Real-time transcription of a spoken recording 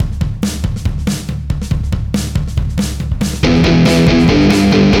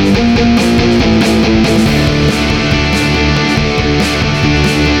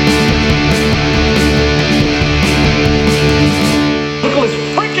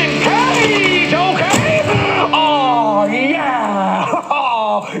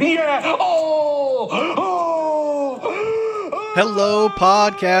Hello,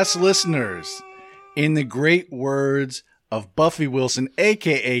 podcast listeners. In the great words of Buffy Wilson,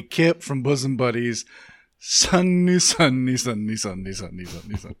 a.k.a. Kip from Bosom Buddies, Sonny.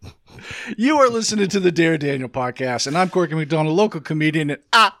 You are listening to the Dare Daniel podcast, and I'm Corky McDonald, local comedian, and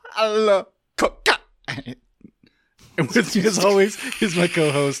I love cocaine. And with me, as always, is my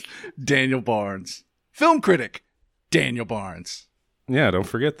co-host, Daniel Barnes. Film critic, Daniel Barnes. Yeah, don't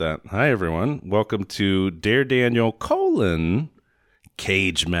forget that. Hi, everyone. Welcome to Dare Daniel :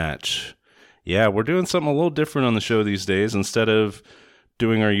 Cage Match. Yeah, we're doing something a little different on the show these days. Instead of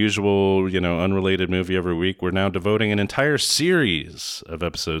doing our usual, unrelated movie every week, we're now devoting an entire series of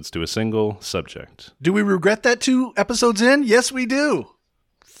episodes to a single subject. Do we regret that 2 episodes in? Yes, we do.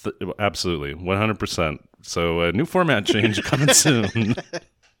 Absolutely, 100%. So a new format change coming soon.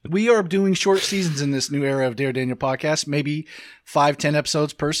 We are doing short seasons in this new era of Dare Daniel podcast, maybe 5-10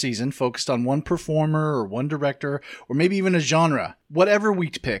 episodes per season, focused on one performer or one director, or maybe even a genre. Whatever we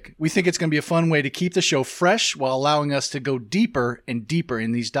pick, we think it's going to be a fun way to keep the show fresh while allowing us to go deeper and deeper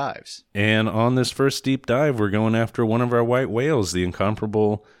in these dives. And on this first deep dive, we're going after one of our white whales, the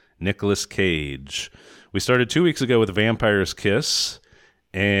incomparable Nicolas Cage. We started 2 weeks ago with Vampire's Kiss.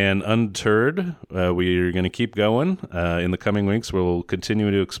 And undeterred, we're going to keep going. In the coming weeks, we'll continue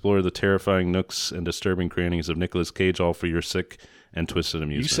to explore the terrifying nooks and disturbing crannies of Nicolas Cage, all for your sick and twisted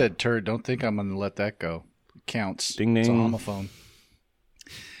amusement. You said turd. Don't think I'm going to let that go. It counts. Ding, ding. It's a homophone.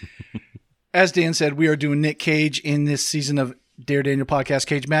 As Dan said, we are doing Nick Cage in this season of Dare Daniel Podcast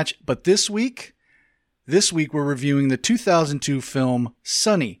Cage Match. But this week we're reviewing the 2002 film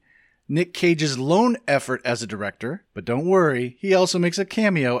Sonny, Nick Cage's lone effort as a director, but don't worry, he also makes a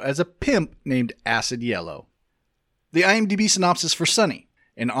cameo as a pimp named Acid Yellow. The IMDb synopsis for Sonny: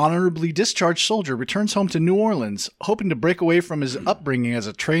 an honorably discharged soldier returns home to New Orleans, hoping to break away from his upbringing as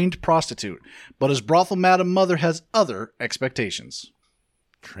a trained prostitute, but his brothel madam mother has other expectations.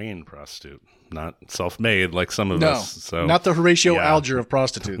 Trained prostitute, not self-made like some of us. So, not the Horatio Alger of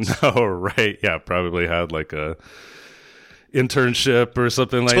prostitutes. No, right. Yeah, probably had like a internship or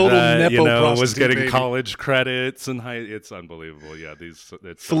something like Total that, Nepo was getting baby. College credits and it's unbelievable. Yeah, it's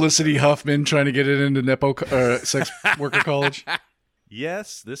Felicity Huffman trying to get it into Nepo sex worker college.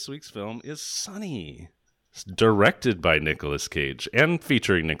 Yes, this week's film is Sonny. It's directed by Nicolas Cage and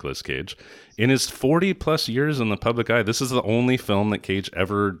featuring Nicolas Cage. In his 40-plus years in the public eye, this is the only film that Cage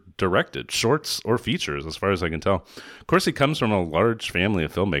ever directed, shorts or features, as far as I can tell. Of course, he comes from a large family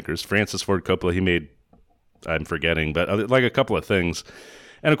of filmmakers. Francis Ford Coppola, he made, I'm forgetting, but like a couple of things.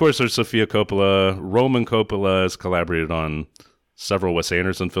 And of course, there's Sofia Coppola. Roman Coppola has collaborated on several Wes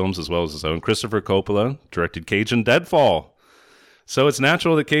Anderson films as well as his own. Christopher Coppola directed Cage in Deadfall. So it's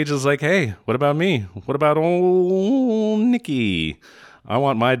natural that Cage is like, hey, what about me? What about old Nicky? I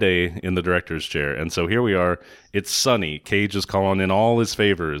want my day in the director's chair. And so here we are. It's Sonny. Cage is calling in all his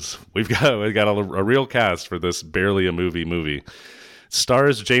favors. We've got a real cast for this barely a movie.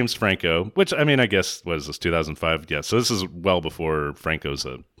 Stars James Franco, which, I mean, I guess, what is this, 2005? Yeah, so this is well before Franco's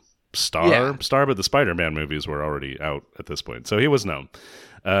a star, but the Spider-Man movies were already out at this point, so he was known.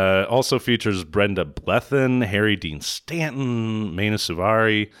 Also features Brenda Blethyn, Harry Dean Stanton, Mena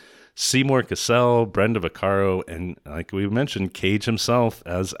Suvari, Seymour Cassell, Brenda Vaccaro, and like we mentioned, Cage himself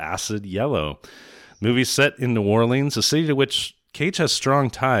as Acid Yellow. Movie set in New Orleans, a city to which Cage has strong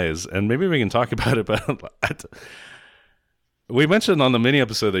ties, and maybe we can talk about it, but we mentioned on the mini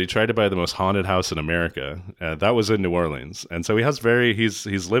episode that he tried to buy the most haunted house in America. That was in New Orleans. And so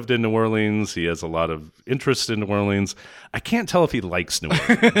he's lived in New Orleans. He has a lot of interest in New Orleans. I can't tell if he likes New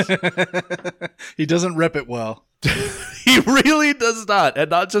Orleans. He doesn't rep it well. He really does not. And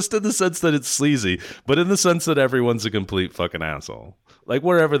not just in the sense that it's sleazy, but in the sense that everyone's a complete fucking asshole. Like,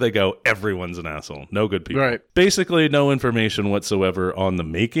 wherever they go, everyone's an asshole. No good people. Right. Basically, no information whatsoever on the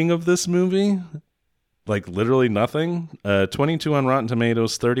making of this movie. Like, literally nothing. 22 on Rotten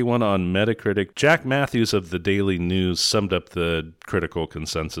Tomatoes, 31 on Metacritic. Jack Matthews of the Daily News summed up the critical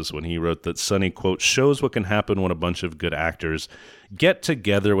consensus when he wrote that Sonny, quote, shows what can happen when a bunch of good actors get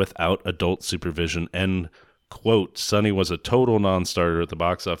together without adult supervision, end quote. Sonny was a total non-starter at the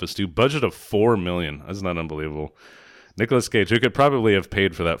box office, too. Budget of $4 million. Isn't that unbelievable? Nicolas Cage, who could probably have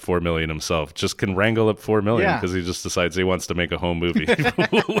paid for that $4 million himself, just can wrangle up $4 million because he just decides he wants to make a home movie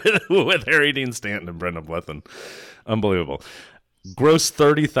with Harry Dean Stanton and Brenda Blethyn. Unbelievable. Gross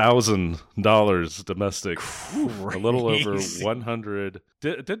 $30,000 domestic. A little over 100.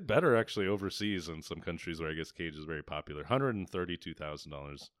 Did better actually overseas in some countries where I guess Cage is very popular.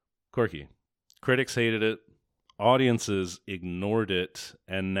 $132,000. Corky. Critics hated it. Audiences ignored it.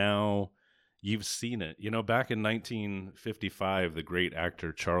 And now you've seen it. You know, back in 1955, the great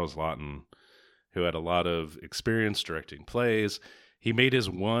actor Charles Laughton who had a lot of experience directing plays. He made his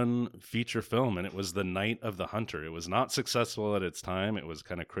one feature film, and it was The Night of the Hunter. It was not successful at its time. It was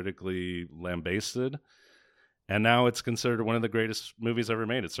kind of critically lambasted. And now it's considered one of the greatest movies ever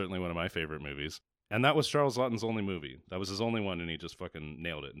made. It's certainly one of my favorite movies. And that was Charles Laughton's only movie. That was his only one, and he just fucking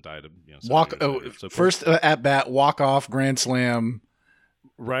nailed it and died. First at bat, walk off, grand slam.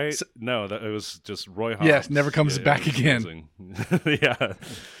 Right? No, it was just Roy Hobbs. Yes, never comes back again. Yeah.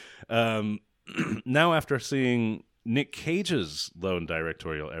 Now, after seeing Nick Cage's lone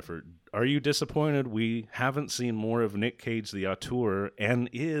directorial effort, are you disappointed we haven't seen more of Nick Cage, the auteur, and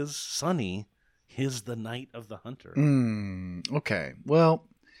is Sonny his The Night of the Hunter? Okay. Well,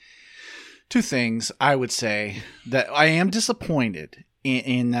 two things I would say. That I am disappointed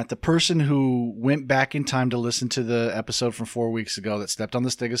in that the person who went back in time to listen to the episode from 4 weeks ago that stepped on the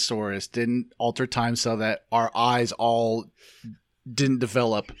Stegosaurus didn't alter time so that our eyes all didn't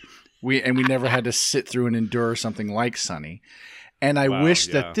develop. We never had to sit through and endure something like Sonny. And I wish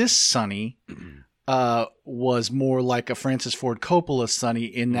that this Sonny was more like a Francis Ford Coppola Sonny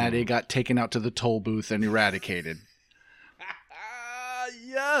in that it got taken out to the toll booth and eradicated.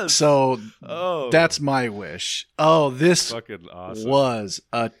 Yes. So that's my wish. Oh, this fucking awesome. Was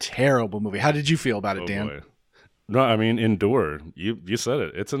a terrible movie. How did you feel about it, Dan? Boy. No, I mean, endure. You said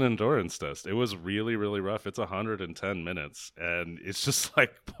it. It's an endurance test. It was really, really rough. It's 110 minutes. And it's just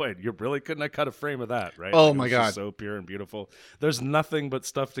like, boy, you really couldn't have cut a frame of that, right? Oh, like, my God. So pure and beautiful. There's nothing but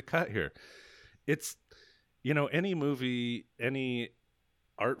stuff to cut here. It's, any movie, any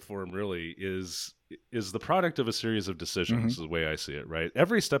art form really is the product of a series of decisions, is the way I see it, right?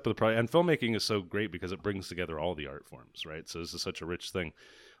 Every step of the project. And filmmaking is so great because it brings together all the art forms, right? So this is such a rich thing.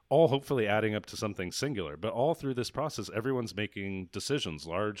 All hopefully adding up to something singular. But all through this process, everyone's making decisions,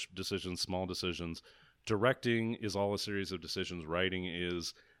 large decisions, small decisions. Directing is all a series of decisions. Writing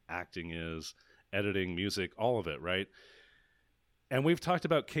is, acting is, editing, music, all of it, right? And we've talked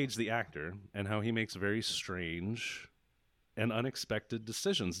about Cage the actor and how he makes very strange and unexpected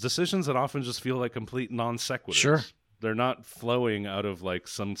decisions that often just feel like complete non sequiturs. Sure. They're not flowing out of like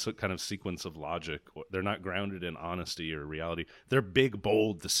some kind of sequence of logic. They're not grounded in honesty or reality. They're big,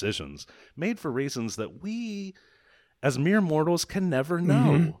 bold decisions made for reasons that we, as mere mortals, can never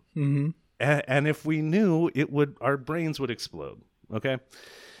know. And if we knew, our brains would explode. Okay.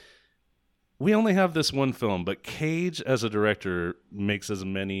 We only have this one film, but Cage as a director makes as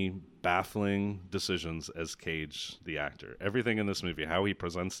many baffling decisions as Cage the actor. Everything in this movie, how he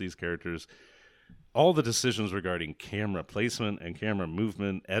presents these characters, all the decisions regarding camera placement and camera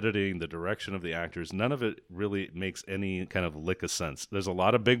movement, editing, the direction of the actors, none of it really makes any kind of lick of sense. There's a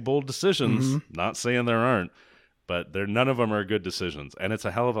lot of big, bold decisions, not saying there aren't, but none of them are good decisions. And it's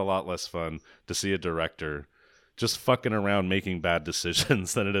a hell of a lot less fun to see a director just fucking around making bad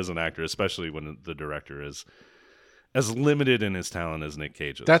decisions than it is an actor, especially when the director is as limited in his talent as Nick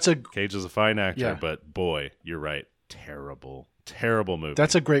Cage is. Cage is a fine actor, but boy, you're right. Terrible movie.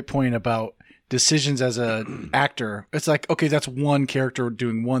 That's a great point about decisions as an actor. It's like, okay, that's one character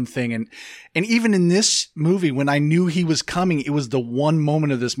doing one thing. And even in this movie, when I knew he was coming, it was the one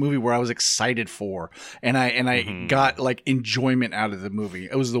moment of this movie where I was excited for. And I got like enjoyment out of the movie.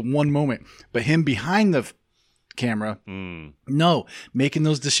 It was the one moment. But him behind the camera, no, making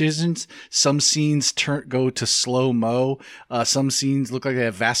those decisions. Some scenes go to slow-mo. Some scenes look like they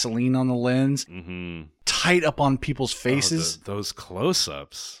have Vaseline on the lens. Tight up on people's faces. Those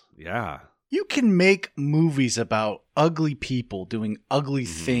close-ups. Yeah. You can make movies about ugly people doing ugly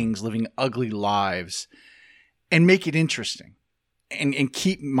things, living ugly lives, and make it interesting and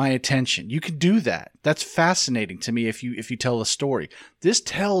keep my attention. You could do that. That's fascinating to me if you tell a story. This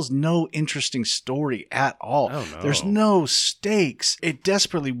tells no interesting story at all. Oh, no. There's no stakes. It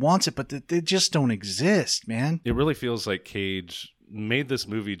desperately wants it, but they just don't exist, man. It really feels like Cage made this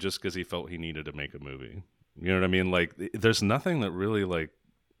movie just because he felt he needed to make a movie. You know what I mean? Like, there's nothing that really like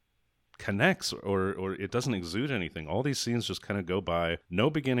connects or it doesn't exude anything. All these scenes just kind of go by. No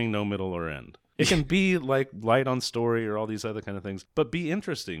beginning, no middle or end. It can be like light on story or all these other kind of things, but be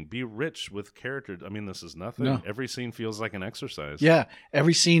interesting, be rich with character. I mean, this is nothing. No. Every scene feels like an exercise. Yeah.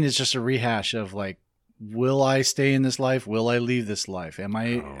 Every scene is just a rehash of like, will I stay in this life? Will I leave this life? Am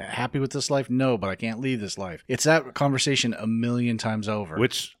I happy with this life? No, but I can't leave this life. It's that conversation a million times over.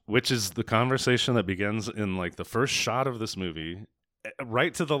 Which is the conversation that begins in like the first shot of this movie,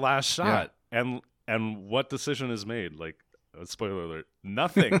 right to the last shot. Yeah. And what decision is made? Like, spoiler alert,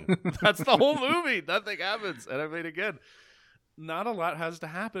 nothing. That's the whole movie. Nothing happens. And I mean, again, not a lot has to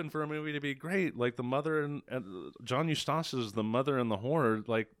happen for a movie to be great. Like the mother and John Eustace's The Mother and the Whore,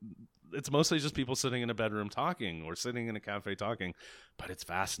 like it's mostly just people sitting in a bedroom talking or sitting in a cafe talking, but it's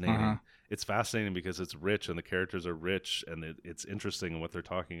fascinating. Uh-huh. It's fascinating because it's rich and the characters are rich and it's interesting in what they're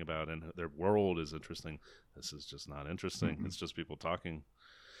talking about and their world is interesting. This is just not interesting. It's just people talking.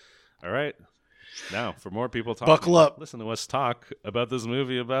 All right. Now, for more people talking, buckle up. Listen to us talk about this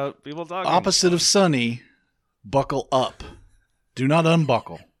movie about people talking. Opposite of Sonny, buckle up. Do not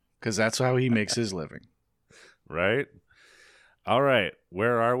unbuckle, because that's how he makes his living. Right? All right.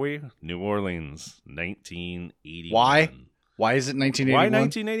 Where are we? New Orleans, 1981. Why? Why is it 1981? Why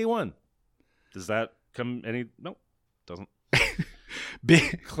 1981? Does that come any... No, doesn't.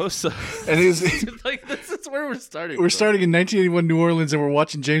 Close up. And it's like, this is where we're starting. We're starting in 1981 New Orleans, and we're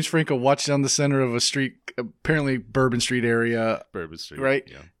watching James Franco watch down the center of a street, apparently Bourbon Street area. Bourbon Street. Right?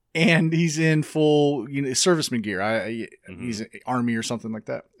 Yeah. And he's in full, serviceman gear. He's Army or something like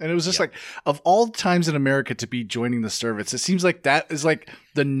that. And it was just like, of all times in America to be joining the service, it seems like that is like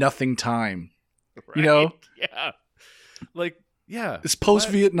the nothing time. Right? Yeah. Like, yeah. It's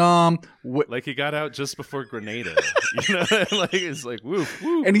post-Vietnam. Like he got out just before Grenada. Like it's like, woo.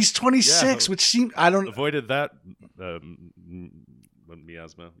 And he's 26, which seemed, I don't... Avoided that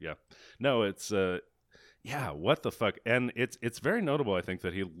miasma. Yeah. No, it's... Yeah, what the fuck? And it's very notable, I think,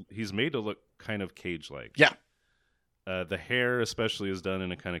 that he's made to look kind of Cage-like. Yeah. The hair especially is done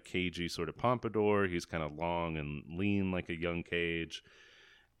in a kind of cagey sort of pompadour. He's kind of long and lean like a young Cage.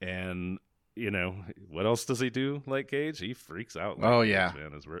 And, what else does he do like Cage? He freaks out like Cage,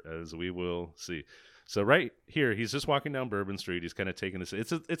 man, as we will see. So right here, he's just walking down Bourbon Street. He's kind of taking this.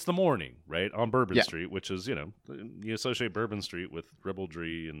 It's the morning, right, on Bourbon Street, which is, you associate Bourbon Street with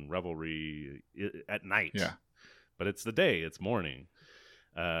ribaldry and revelry at night. Yeah. But it's the day. It's morning.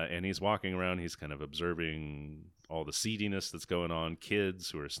 And he's walking around. He's kind of observing all the seediness that's going on. Kids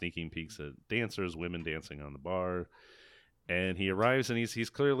who are sneaking peeks at dancers, women dancing on the bar. And he arrives, and he's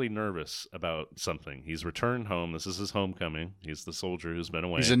clearly nervous about something. He's returned home. This is his homecoming. He's the soldier who's been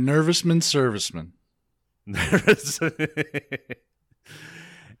away. He's a nervousman serviceman.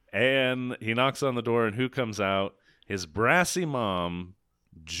 And he knocks on the door, and who comes out? His brassy mom,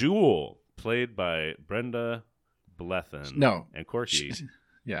 Jewel, played by Brenda Blethyn. No. And Corky.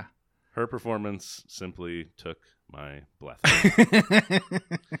 Yeah. Her performance simply took my Blethyn.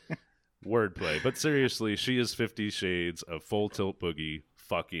 Wordplay. But seriously, she is 50 Shades of Full Tilt Boogie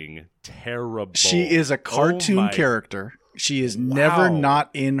fucking terrible. She is a cartoon character. She is never not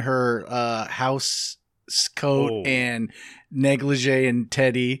in her house coat and negligee and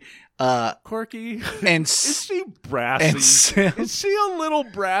teddy. Corky. And is she brassy? Is she a little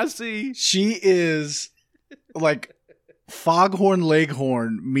brassy? She is like Foghorn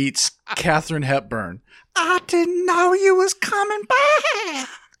Leghorn meets Katharine Hepburn. I didn't know you was coming back.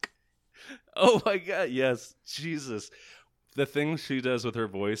 Oh my God, yes. Jesus. The things she does with her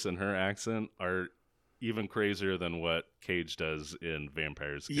voice and her accent are even crazier than what Cage does in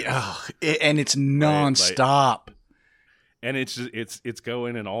Vampires. Yeah, and it's nonstop. And it's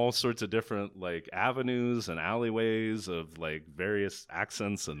going in all sorts of different like avenues and alleyways of like various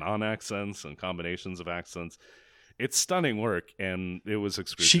accents and non-accents and combinations of accents. It's stunning work, and it was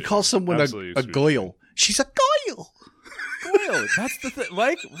excruciating. She calls someone a goyle. She's a goyle. Goyle. That's the thing.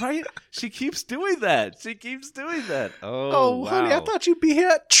 Like, right? She keeps doing that. Oh, wow. Honey, I thought you'd be here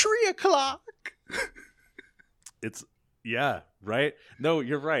at 3:00. It's right. No,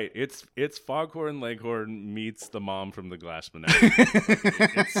 you're right. It's Foghorn Leghorn meets the mom from the Glass Menagerie.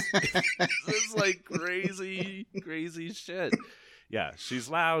 It's like crazy shit. Yeah, she's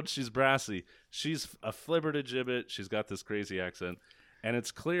loud. She's brassy. She's a flibbertigibbet. She's got this crazy accent, and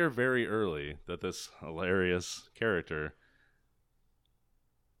it's clear very early that this hilarious character,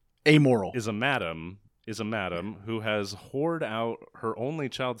 amoral, is a madam who has whored out her only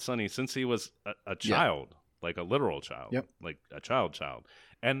child, Sonny, since he was a child. Yeah. Like a literal child. Yep. Like a child.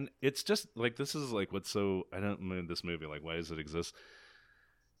 And it's just like, this is like what's so, I don't know this movie, like why does it exist?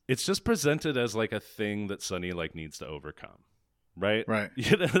 It's just presented as like a thing that Sonny like needs to overcome. Right?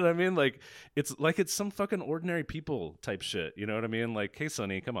 You know what I mean? Like it's some fucking ordinary people type shit. You know what I mean? Like, hey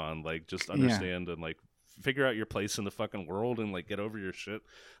Sonny, come on, like just understand and like figure out your place in the fucking world and like get over your shit.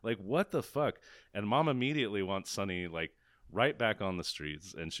 Like what the fuck? And mom immediately wants Sonny like right back on the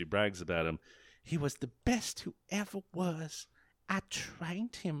streets, and she brags about him. He was the best who ever was. I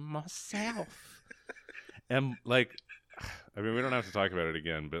trained him myself. And like, I mean, we don't have to talk about it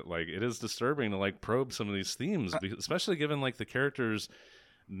again, but like, it is disturbing to like probe some of these themes, especially given like the character's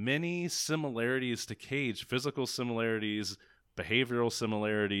many similarities to Cage, physical similarities, behavioral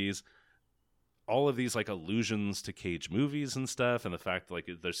similarities, all of these like allusions to Cage movies and stuff, and the fact like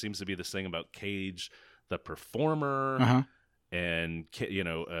there seems to be this thing about Cage, the performer, and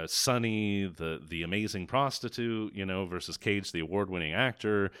Sonny, the amazing prostitute, versus Cage, the award-winning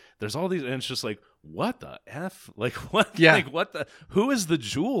actor. There's all these, and it's just like, what the F? Like what? Yeah. Like what the? Who is the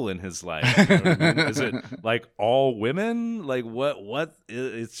jewel in his life? You know what I mean? Is it like all women? Like what?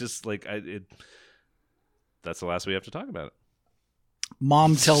 It's just like that's the last we have to talk about it.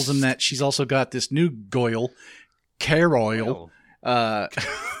 Mom tells him that she's also got this new goyle, Carol.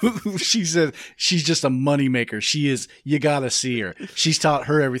 She said she's just a moneymaker. She is. You gotta see her. She's taught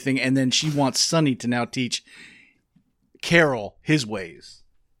her everything, and then she wants Sonny to now teach Carol his ways.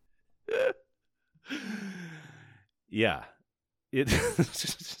 Yeah, he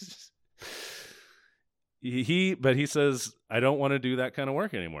says, I don't want to do that kind of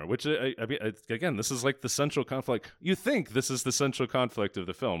work anymore, which I mean, again, this is like the central conflict. You think this is the central conflict of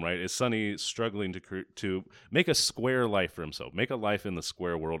the film, right? Is Sonny struggling to make a square life for himself, make a life in the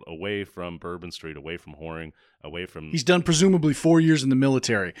square world, away from Bourbon Street, away from whoring, away from... He's done presumably 4 years in the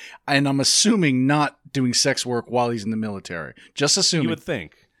military, and I'm assuming not doing sex work while he's in the military. Just assuming. You would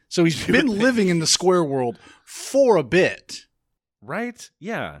think. So he's been living in the square world for a bit. Right?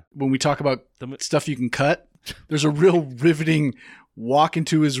 Yeah. When we talk about the stuff you can cut, there's a real riveting walk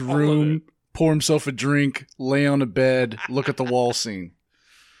into his room, pour himself a drink, lay on a bed, look at the wall scene.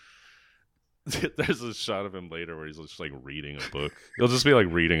 There's a shot of him later where he's just like reading a book. He'll just be like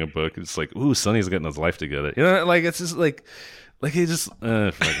reading a book. It's like, ooh, Sonny's getting his life together. Like it's just like he just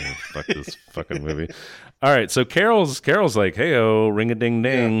fuck this fucking movie. All right, so Carol's like, hey-oh,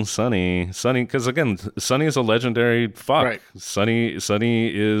 ring-a-ding-ding, yeah. Sonny, because again, Sonny is a legendary fuck. Right. Sonny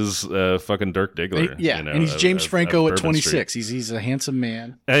is fucking Dirk Diggler. And he's James Franco at 26. He's a handsome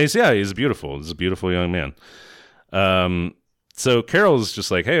man. And he's beautiful. He's a beautiful young man. So Carol's just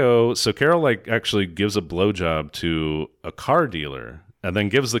like, hey-oh. So Carol like actually gives a blowjob to a car dealer and then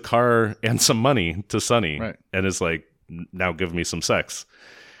gives the car and some money to Sonny, right. And is like, now give me some sex.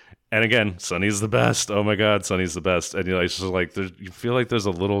 And again, Sonny's the best. Oh my God, Sonny's the best. And it's just like you feel like there's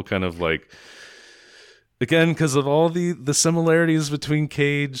a little kind of like, again, because of all the similarities between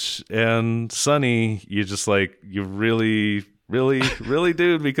Cage and Sonny, you just like, you really, really, really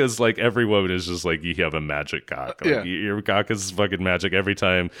do, because like every woman is just like, you have a magic cock. Like, your cock is fucking magic. Every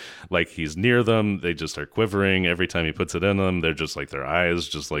time like he's near them, they just are quivering. Every time he puts it in them, they're just like, their eyes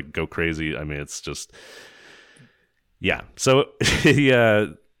just like go crazy. I mean, it's just, yeah. So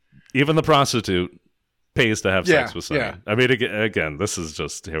even the prostitute pays to have sex with Sonny. Yeah. I mean, again, this is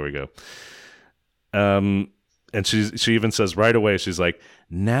just, here we go. And she even says right away, she's like,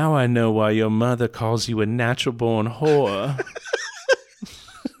 now I know why your mother calls you a natural born whore.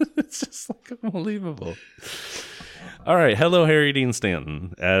 It's just like unbelievable. All right. Hello, Harry Dean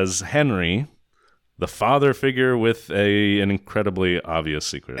Stanton as Henry, the father figure with an incredibly obvious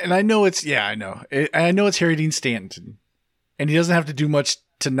secret. And I know I know it's Harry Dean Stanton, and he doesn't have to do much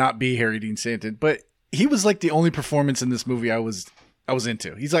to not be Harry Dean Stanton, but he was like the only performance in this movie I was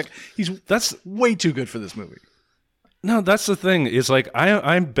into. That's way too good for this movie. No, that's the thing. Is like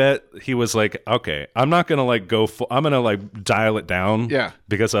I bet he was like, okay, I'm not gonna like go full, I'm gonna like dial it down,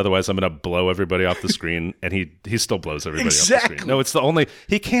 because otherwise I'm gonna blow everybody off the screen, and he still blows everybody off the screen. No, it's the only,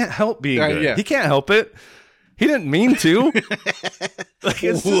 he can't help being good. Yeah. He can't help it. He didn't mean to. Like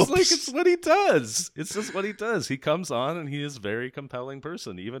it's just like it's what he does. It's just what he does. He comes on and he is a very compelling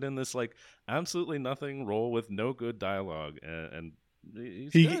person, even in this like absolutely nothing role with no good dialogue, and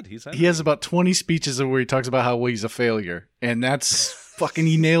he's good. He has about 20 speeches where he talks about how he's a failure, and that's fucking,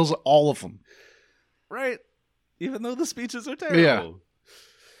 he nails all of them. Right. Even though the speeches are terrible. Yeah.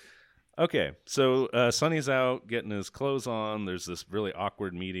 Okay, so Sonny's out getting his clothes on. There's this really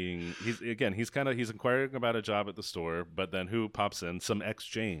awkward meeting. He's inquiring about a job at the store, but then who pops in? Some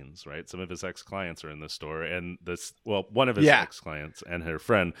ex-Janes, right? Some of his ex-clients are in the store, and one of his ex-clients and her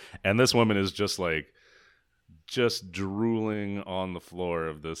friend, and this woman is just drooling on the floor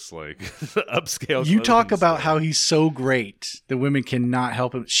of this like upscale. You talk about how he's so great the women cannot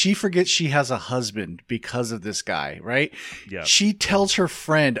help him. She forgets she has a husband because of this guy, right? Yeah. She tells her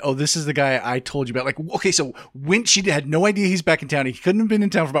friend, "Oh, this is the guy I told you about." Like, okay, so when she had no idea he's back in town, he couldn't have been in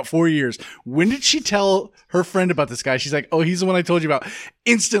town for about 4 years. When did she tell her friend about this guy? She's like, "Oh, he's the one I told you about."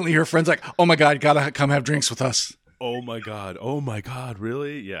 Instantly, her friend's like, "Oh my God, gotta come have drinks with us." Oh my God,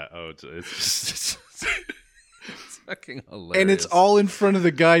 really? Yeah. Oh, it's fucking hilarious. And it's all in front of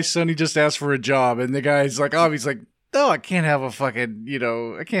the guy Sonny just asked for a job, and the guy's like, he's like, no, I can't have a fucking,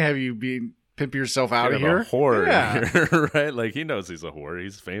 I can't have you pimp yourself out of here. A whore here, right? Like he knows he's a whore.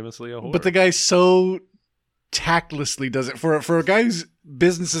 He's famously a whore. But the guy's so tactlessly does it for a guy whose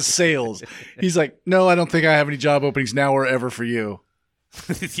business is sales. He's like, no, I don't think I have any job openings now or ever for you.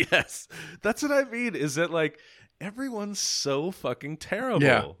 Yes, that's what I mean. Is that like everyone's so fucking terrible?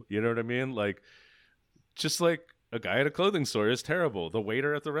 Yeah. You know what I mean? Like, just like a guy at a clothing store is terrible. The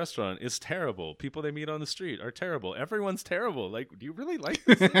waiter at the restaurant is terrible. People they meet on the street are terrible. Everyone's terrible. Like, do you really like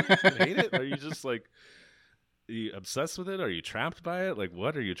this? Do you hate it? Are you just like, are you obsessed with it? Are you trapped by it? Like,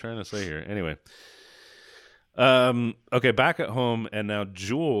 what are you trying to say here? Anyway. Okay, back at home, and now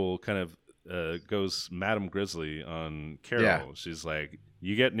Jewel kind of goes Madam Grizzly on Carol. Yeah. She's like,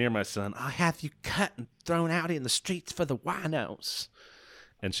 you get near my son, I'll have you cut and thrown out in the streets for the winos.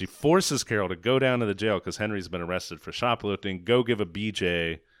 And she forces Carol to go down to the jail because Henry's been arrested for shoplifting. Go give a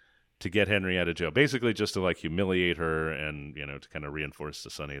BJ to get Henry out of jail. Basically just to like humiliate her and, you know, to kind of reinforce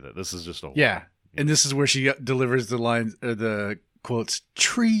to Sonny that this is just a Yeah. And this is where she delivers the lines, or the quotes,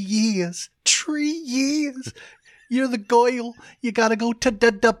 3 years, 3 years. You're the goyle. You got to go to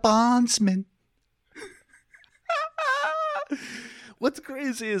the bondsman. What's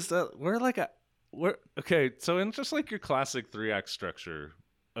crazy is that we're okay. So in just like your classic 3-act structure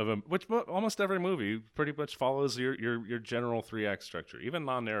of which almost every movie pretty much follows your general 3-act structure. Even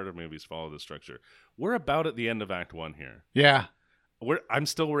non-narrative movies follow this structure. We're about at the end of Act 1 here. Yeah. I'm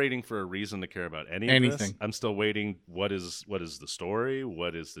still waiting for a reason to care about anything. This. I'm still waiting. What is the story?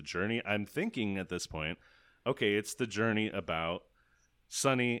 What is the journey? I'm thinking at this point, okay, it's the journey about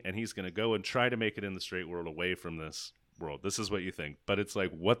Sonny, and he's going to go and try to make it in the straight world away from this world. This is what you think. But it's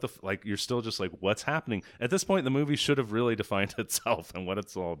like, what the, like, you're still just like, what's happening? At this point, the movie should have really defined itself and what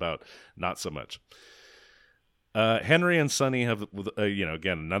it's all about. Not so much. Henry and Sonny have,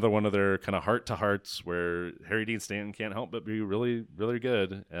 again, another one of their kind of heart-to-hearts where Harry Dean Stanton can't help but be really, really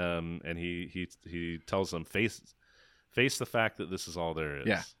good. And he tells them, face the fact that this is all there is.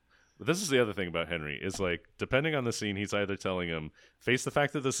 Yeah. But this is the other thing about Henry, is like, depending on the scene, he's either telling him, face the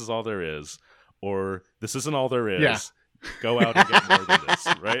fact that this is all there is, or this isn't all there is. Yeah. Go out and get more than this,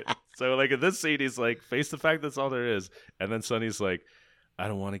 right? So, like, in this scene, he's like, face the fact that's all there is. And then Sonny's like, I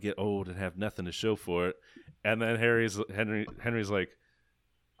don't want to get old and have nothing to show for it. And then Henry's like,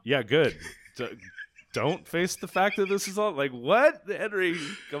 yeah, good. Don't face the fact that this is all, like, what? Henry,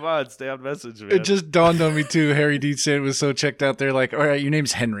 come on, stay on message, man. It just dawned on me too. Harry Dean Stanton was so checked out there, like, all right, your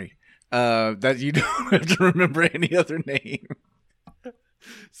name's Henry. That you don't have to remember any other name.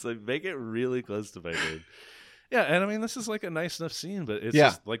 So make it really close to my name. Yeah, and I mean, this is like a nice enough scene, but it's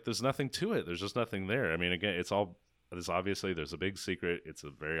just like, there's nothing to it. There's just nothing there. I mean, again, obviously there's a big secret. It's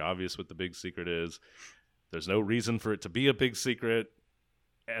very obvious what the big secret is. There's no reason for it to be a big secret.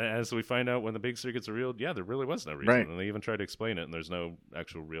 And as we find out when the big secret's revealed, yeah, there really was no reason. Right. And they even try to explain it, and there's no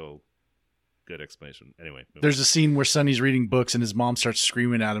actual real good explanation. Anyway. There's a scene where Sonny's reading books, and his mom starts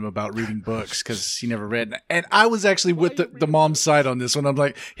screaming at him about reading books because he never read. And I was actually with the mom's side on this one. I'm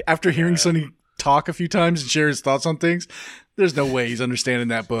like, after hearing Sonny talk a few times and share his thoughts on things, there's no way he's understanding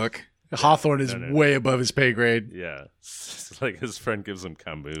that book. Hawthorne is way above his pay grade. Yeah. It's like his friend gives him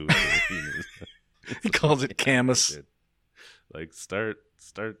Camus. He calls it Camus. Like, start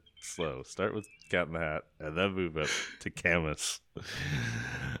slow. Start with Cat in the Hat, and then move up to Camus.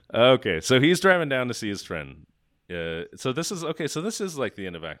 Okay, so he's driving down to see his friend. So this is like the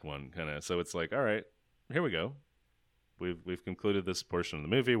end of Act 1, kind of. So it's like, all right, here we go. We've concluded this portion of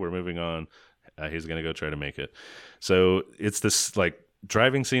the movie. We're moving on. He's gonna go try to make it. So it's this like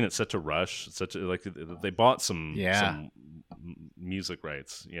driving scene. It's such a rush. It's such a, like, they bought some music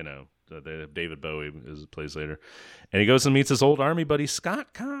rights, you know. They have David Bowie plays later, and he goes and meets his old army buddy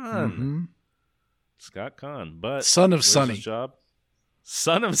Scott Conn. Mm-hmm. Scott Conn, but son of Sonny.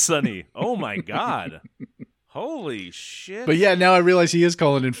 Son of Sonny. Oh my God! Holy shit! But yeah, now I realize he is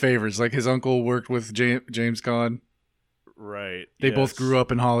calling in favors. Like, his uncle worked with James Conn. Right. They both grew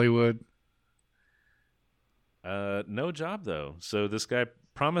up in Hollywood. No job though. So this guy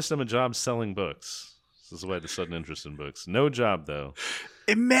promised him a job selling books. This is why the sudden interest in books. No job though.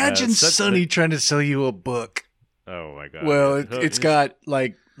 Imagine Sonny trying to sell you a book. Oh my God. Well, it's got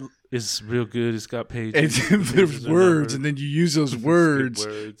like, it's real good. It's got pages. There's words, and then you use those words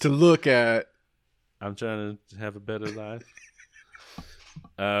to look at. I'm trying to have a better life.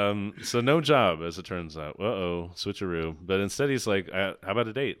 So no job, as it turns out. Switcheroo. But instead, he's like, "How about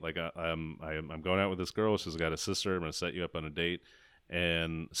a date? Like, I'm going out with this girl. She's got a sister. I'm going to set you up on a date."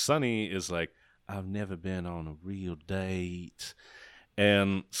 And Sonny is like, "I've never been on a real date."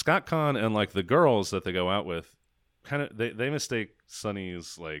 And Scott Conn and like the girls that they go out with, kind of they mistake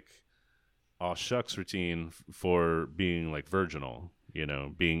Sonny's like, "aw shucks" routine for being like virginal, you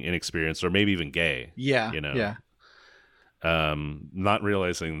know, being inexperienced or maybe even gay. Yeah, you know. Yeah. not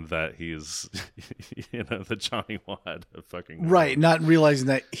realizing that he's, the Johnny Wad of fucking right, not realizing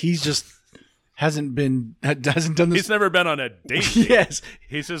that he's just hasn't done this. He's never been on a date. Yes,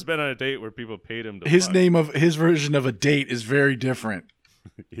 he's just been on a date where people paid him to. His version of a date is very different.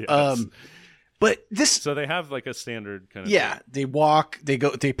 Yes. But so they have like a standard kind of thing.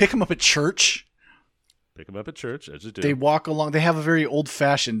 They pick him up at church. Pick them up at church, as you do. They walk along. They have a very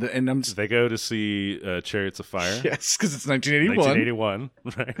old-fashioned, they go to see Chariots of Fire. Yes, because it's 1981.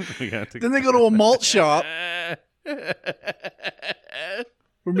 1981, right? Then they go to a malt shop where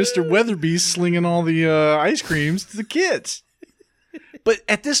Mr. Weatherby's slinging all the ice creams to the kids. But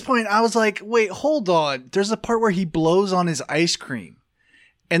at this point, I was like, "Wait, hold on." There's a part where he blows on his ice cream,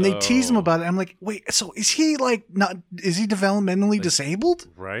 and they tease him about it. I'm like, "Wait, so is he like not? Is he developmentally disabled?"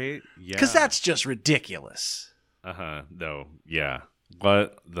 Right? Yeah. Because that's just ridiculous. No. Yeah. All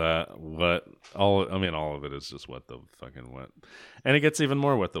of it is just what the fucking what, and it gets even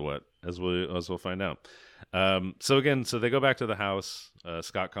more what the what as we'll find out. So they go back to the house.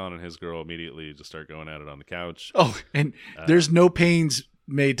 Scott Conn and his girl immediately just start going at it on the couch. Oh, and there's no pains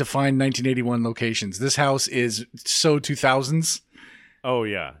made to find 1981 locations. This house is so 2000s. Oh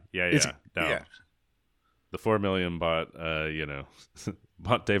yeah. No. Yeah. The $4 million bought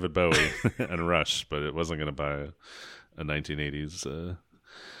bought David Bowie and Rush, but it wasn't going to buy a 1980s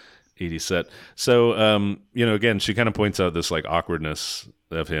 80s set. So again, she kind of points out this like awkwardness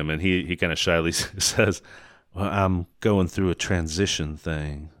of him, and he kind of shyly says, "Well, I'm going through a transition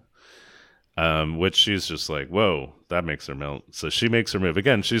thing," which she's just like, "Whoa, that makes her melt." So she makes her move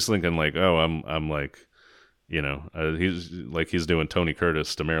again. She's thinking like, "Oh, I'm like." He's doing Tony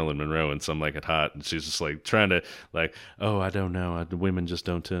Curtis to Marilyn Monroe and Some Like It Hot, and she's just like trying to like, oh, I don't know, women just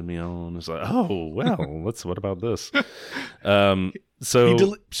don't turn me on. It's like, oh well, what about this?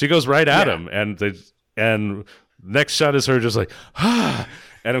 So she goes right at him, and next shot is her just like, ah.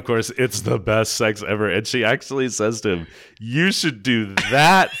 And of course, it's the best sex ever. And she actually says to him, "You should do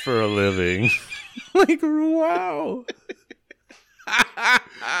that for a living." Like, wow.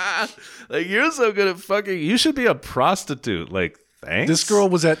 Like, you're so good at fucking. You should be a prostitute. Like, thanks. This girl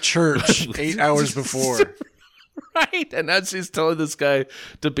was at church 8 hours before, right? And now she's telling this guy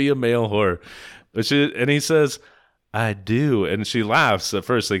to be a male whore. And he says, "I do," and she laughs at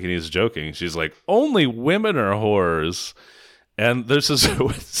first, thinking he's joking. She's like, "Only women are whores." And there's this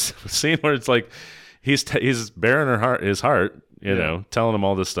scene where it's like he's bearing his heart. Telling him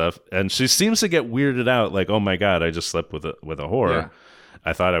all this stuff, and she seems to get weirded out, like, "Oh my god, I just slept with a whore. Yeah.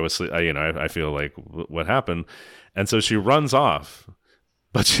 I thought I was, I feel like what happened," and so she runs off,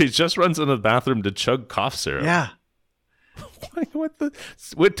 but she just runs into the bathroom to chug cough syrup. Yeah,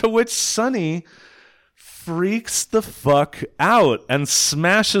 to which Sonny freaks the fuck out and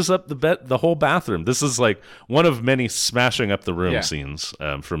smashes up the whole bathroom. This is like one of many smashing up the room scenes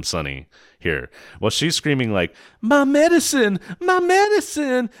from Sonny here. Well, she's screaming like, my medicine,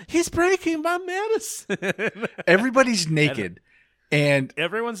 he's breaking my medicine." Everybody's naked. And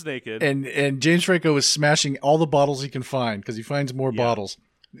everyone's naked. And James Franco is smashing all the bottles he can find because he finds more bottles.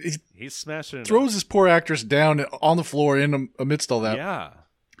 He's smashing. Throws this poor actress down on the floor amidst all that. Yeah.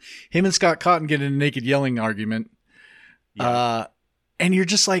 Him and Scott Cotton get in a naked yelling argument. Yeah. And you're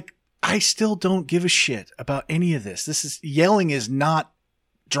just like, I still don't give a shit about any of this. Yelling is not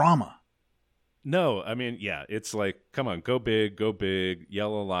drama. No, I mean, yeah, it's like, come on, go big,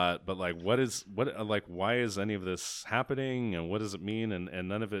 yell a lot, but like, why is any of this happening, and what does it mean? And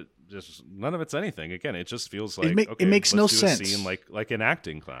none of it's anything. Again, it just feels like it makes no sense. A scene like an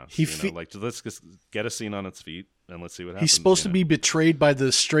acting class, let's just get a scene on its feet and let's see what happens. He's supposed to be betrayed by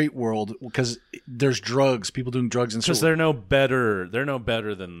the straight world because there's drugs, people doing drugs, and because they're no better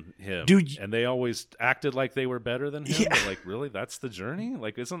than him, dude. And they always acted like they were better than him. Yeah. But like, really, that's the journey.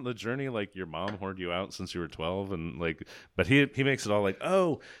 Like, isn't the journey like your mom whored you out since you were 12, and like, but he makes it all like,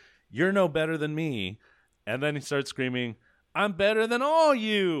 oh, you're no better than me, and then he starts screaming, "I'm better than all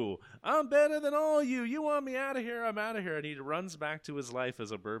you. I'm better than all you. You want me out of here? I'm out of here." And he runs back to his life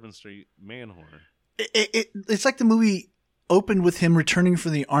as a Bourbon Street man whore. It's like the movie opened with him returning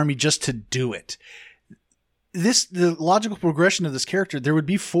from the army just to do it. The logical progression of this character, there would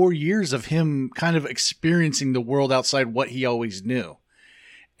be 4 years of him kind of experiencing the world outside what he always knew.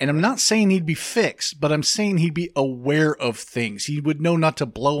 And I'm not saying he'd be fixed, but I'm saying he'd be aware of things. He would know not to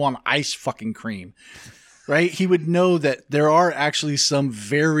blow on ice fucking cream, right? He would know that there are actually some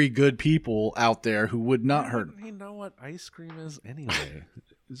very good people out there who would not hurt him. You know what ice cream is anyway?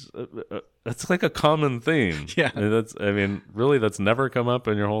 That's like a common theme. Yeah. Really, that's never come up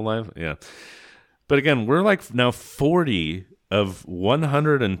in your whole life. Yeah. But again, we're like now 40 of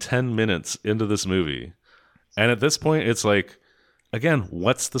 110 minutes into this movie. And at this point, it's like, again,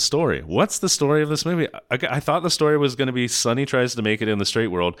 what's the story? What's the story of this movie? I thought the story was going to be Sonny tries to make it in the straight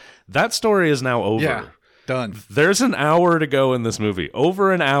world. That story is now over. Yeah, done. There's an hour to go in this movie.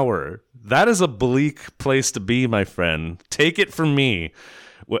 Over an hour. That is a bleak place to be, my friend. Take it from me.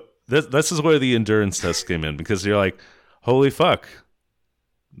 This is where the endurance test came in, because you're like, holy fuck.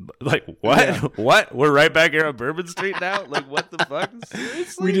 Like, what? Yeah. What? We're right back here on Bourbon Street now? Like, what the fuck?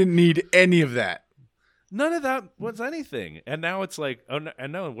 Seriously? We didn't need any of that. None of that was anything. And now it's like, oh, no,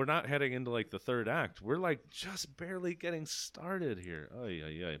 and no, we're not heading into like the third act. We're like just barely getting started here. Oh,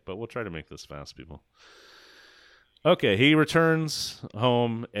 yeah. But we'll try to make this fast, people. Okay, he returns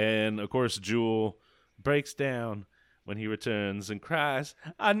home, and of course, Jewel breaks down when he returns and cries,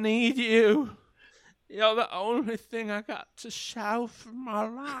 I need you. You're the only thing I got to show for my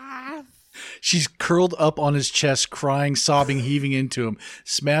life. She's curled up on his chest, crying, sobbing, heaving into him.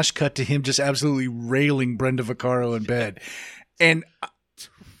 Smash cut to him just absolutely railing Brenda Vaccaro in bed. And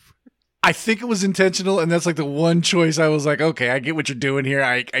I think it was intentional, and that's like the one choice I was like, okay, I get what you're doing here.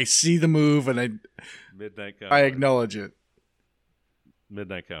 I see the move, and Midnight Cowboy. I acknowledge it.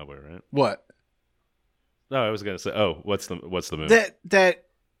 Midnight Cowboy, right? What? No, I was gonna say. Oh, what's the move? That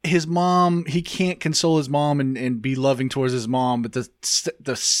his mom, he can't console his mom and be loving towards his mom, but the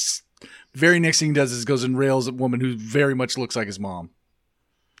very next thing he does is goes and rails a woman who very much looks like his mom.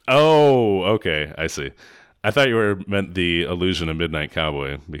 Oh, okay, I see. I thought you meant the illusion of Midnight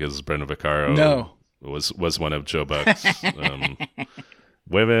Cowboy, because Brenda Vaccaro was one of Joe Buck's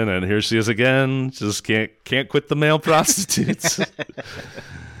women, and here she is again. Just can't quit the male prostitutes.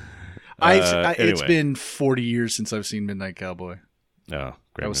 Anyway. It's been 40 years since I've seen Midnight Cowboy. Oh,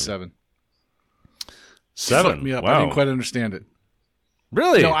 great! I was movie. 7. Fucked me up. Wow. I didn't quite understand it.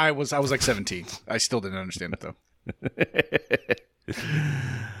 Really? No, I was like 17. I still didn't understand it though.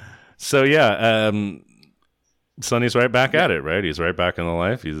 So yeah, Sonny's right back at it, right? He's right back in the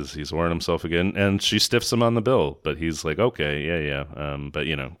life. He's wearing himself again, and she stiffs him on the bill, but he's like, okay, yeah. But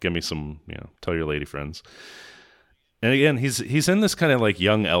give me some, tell your lady friends. And again, he's in this kind of like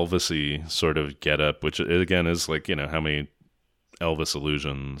young Elvis-y sort of getup, which again is like, how many Elvis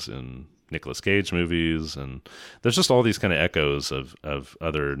illusions in Nicolas Cage movies, and there's just all these kind of echoes of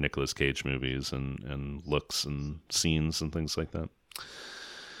other Nicolas Cage movies and looks and scenes and things like that.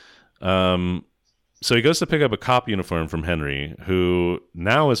 So he goes to pick up a cop uniform from Henry, who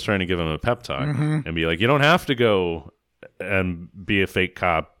now is trying to give him a pep talk and be like, you don't have to go and be a fake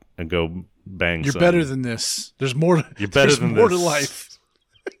cop and go bang. You're better than this. There's more. You're better than more this. to life.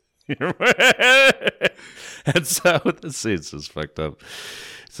 And so this is fucked up.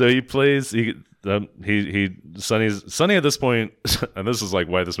 So he plays. Sonny at this point, and this is like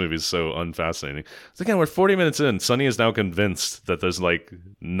why this movie is so unfascinating. It's again, we're 40 minutes in. Sonny is now convinced that there's like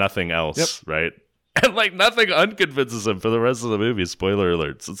nothing else, right? And like nothing unconvinces him for the rest of the movie. Spoiler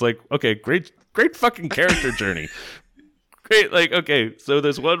alerts. It's like, okay, great fucking character journey. Great, like, okay, so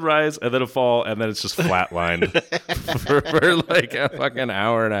there's one rise and then a fall, and then it's just flatlined for like a fucking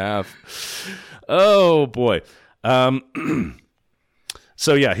hour and a half. Oh boy.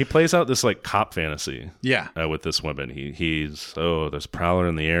 So yeah, he plays out this like cop fantasy. Yeah. With this woman, he's there's a prowler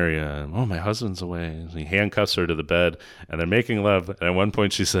in the area. And, my husband's away. And he handcuffs her to the bed, and they're making love. And at one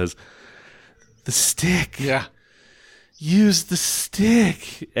point, she says, "The stick." Yeah. Use the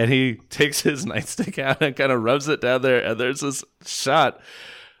stick. And he takes his nightstick out and kind of rubs it down there. And there's this shot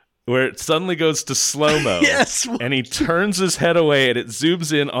where it suddenly goes to slow-mo. Yes. And he turns his head away, and it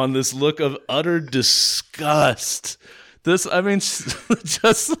zooms in on this look of utter disgust. This, I mean,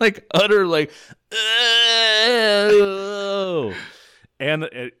 just like utter, like, oh. And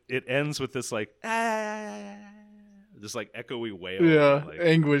it ends with this, like, just like echoey wail. Yeah, like,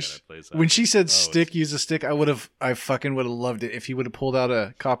 anguish. When she said stick, use a stick, I fucking would have loved it if he would have pulled out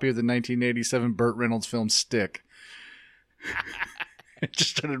a copy of the 1987 Burt Reynolds film Stick.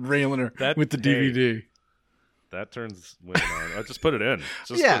 Just started railing her with the DVD. That turns women on. I'll just put it in.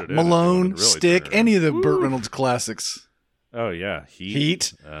 Put it in Malone, really Stick, any of the Burt Reynolds classics. Oh, yeah.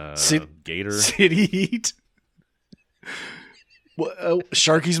 Heat. Gator. City Heat.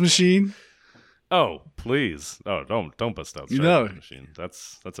 Sharky's Machine. Oh, please. Oh, don't bust out Sharky's Machine.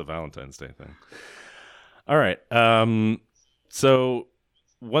 That's a Valentine's Day thing. All right. So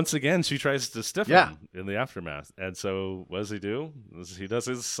once again, she tries to stiff him in the aftermath. And so what does he do? He does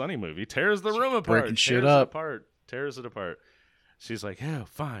his Sonny move. He tears the room apart. Breaking shit up. Tears it apart. She's like, yeah,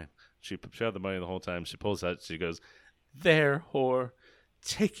 fine. She had the money the whole time. She pulls out. She goes, "There, whore.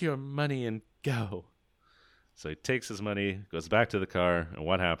 Take your money and go." So he takes his money, goes back to the car, and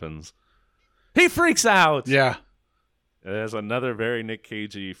what happens? He freaks out. Yeah. There's another very Nick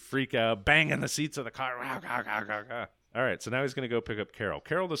Cagey freak out, banging the seats of the car. All right, so now he's going to go pick up Carol.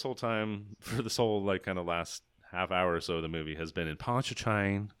 Carol, this whole time, for this whole like kind of last half hour or so of the movie, has been in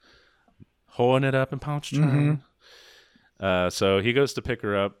Pontchartrain, holding it up in Pontchartrain. So he goes to pick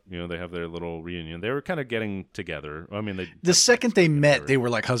her up. You know, they have their little reunion. They were kind of getting together. I mean, the second they met, they were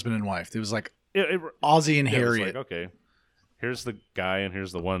like husband and wife. It was like Ozzy and Harriet. Like, okay, here's the guy and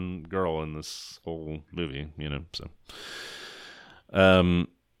here's the one girl in this whole movie. You know, so.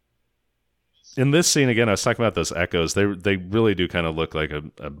 In this scene again, I was talking about those echoes. They really do kind of look like a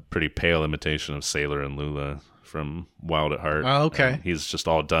pretty pale imitation of Sailor and Lula from Wild at Heart. Oh, okay. He's just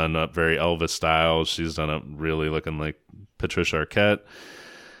all done up very Elvis style. She's done up really looking like Patricia Arquette.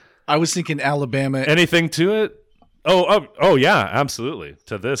 I was thinking Alabama. Anything to it? Oh yeah, absolutely.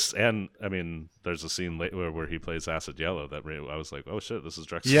 To this, and I mean, there's a scene later where he plays Acid Yellow that I was like, oh shit, this is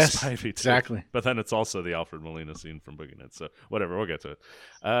Drexel Spivey too. Exactly. But then it's also the Alfred Molina scene from Boogie Nights. So whatever, we'll get to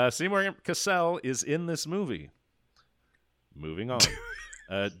it. Seymour Cassell is in this movie. Moving on.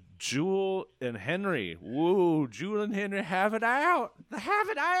 Jewel and Henry. Woo, Jewel and Henry have it out. Have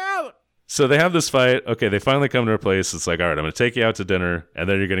it out. So they have this fight. Okay, they finally come to a place. It's like, all right, I'm going to take you out to dinner, and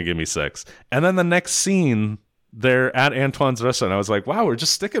then you're going to give me sex. And then the next scene, they're at Antoine's restaurant. I was like, wow, we're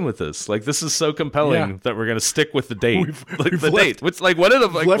just sticking with this. Like, this is so compelling that we're going to stick with the date. We've date. Which, like, what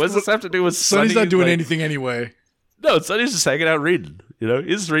does this have to do with Sonny's not doing anything anyway. No, Sonny's just hanging out reading. You know,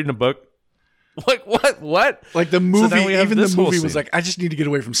 he's just reading a book. Like, what? Like, the movie, even the movie was like, I just need to get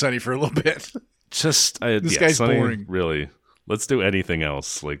away from Sonny for a little bit. This guy's Sonny, boring. Really. Let's do anything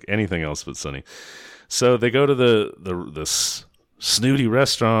else. Like, anything else but Sonny. So they go to this snooty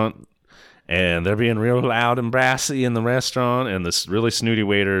restaurant, and they're being real loud and brassy in the restaurant, and this really snooty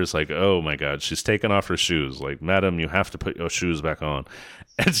waiter is like, oh my God, she's taking off her shoes. Like, madam, you have to put your shoes back on.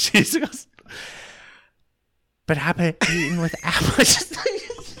 And she goes, but I've been eating with apples.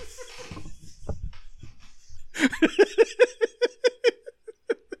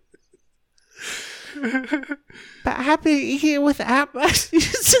 But I've been eating with apples.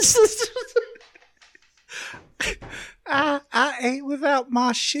 I ate without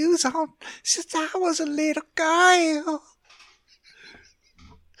my shoes on since I was a little girl.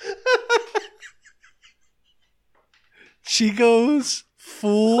 She goes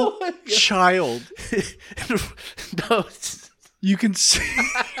full child. No. You can see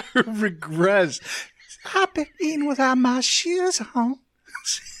her regress. I've been eating without my shoes on.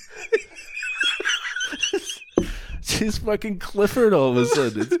 She's fucking Clifford all of a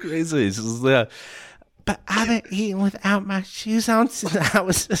sudden. It's crazy. She's like, but I've been eating without my shoes on since I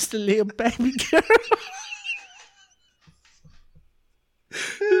was just a little baby girl.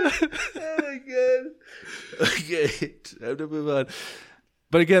 Oh my God. Okay, time to move on.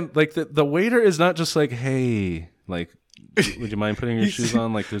 But again, like the waiter is not just like, hey, like, would you mind putting your shoes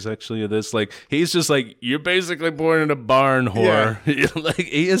on? Like, there's actually this. Like, he's just like, you're basically born in a barn, whore. Yeah. Like,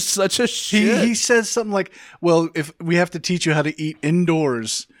 he is such a shit. He says something like, well, if we have to teach you how to eat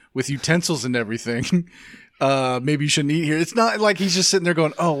indoors with utensils and everything, maybe you shouldn't eat here. It's not like he's just sitting there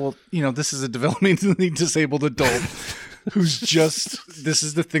going, oh, well, you know, this is a developmentally disabled adult who's just, this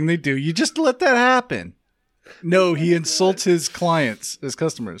is the thing they do. You just let that happen. No, he insults his clients, his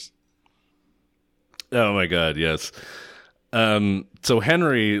customers. Oh my God, yes. So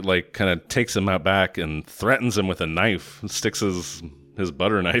Henry like kind of takes him out back and threatens him with a knife, sticks his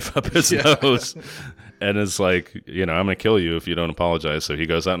butter knife up his nose, and is like, you know, I'm gonna kill you if you don't apologize. So he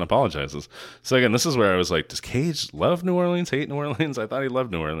goes out and apologizes. So again, this is where I was like, does Cage love New Orleans, hate New Orleans? I thought he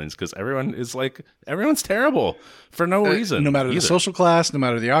loved New Orleans because everyone's terrible for no reason. No matter the social class, no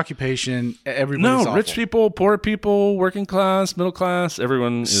matter the occupation, everybody's awful. Rich people, poor people, working class, middle class,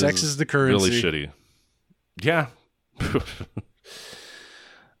 everyone Sex is the currency. Really shitty. Yeah.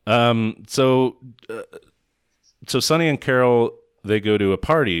 So Sonny and Carol, they go to a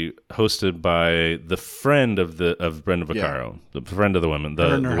party hosted by the friend of Brenda Vaccaro, the friend of the woman, the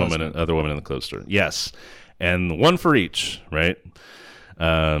other woman in the clothes store. Yes, and one for each, right?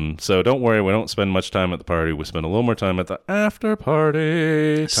 So don't worry, we don't spend much time at the party. We spend a little more time at the after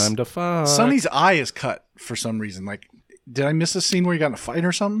party. Time to fuck. Sonny's eye is cut for some reason. Like, did I miss a scene where he got in a fight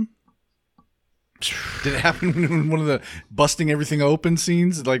or something? Did it happen in one of the busting everything open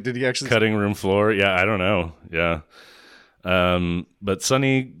scenes? Like, did he actually cutting room floor? Yeah, I don't know. Yeah, but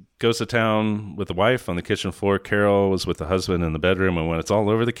Sonny goes to town with the wife on the kitchen floor. Carol was with the husband in the bedroom, and when it's all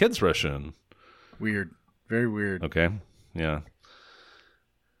over, the kids rush in. Weird, very weird. Okay, yeah.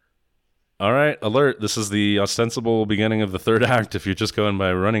 All right, alert. This is the ostensible beginning of the third act if you're just going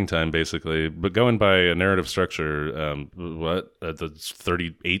by running time, basically. But going by a narrative structure, the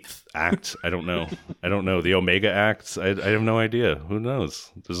 38th act? I don't know. The Omega Act? I have no idea. Who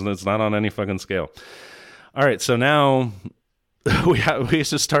knows? It's not on any fucking scale. All right, so now we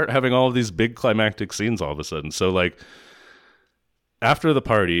just start having all of these big climactic scenes all of a sudden. So, like, after the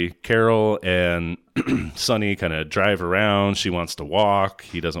party, Carol and Sonny kind of drive around. She wants to walk.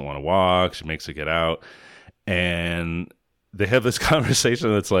 He doesn't want to walk. She makes it get out. And they have this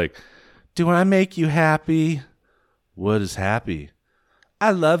conversation that's like, do I make you happy? What is happy?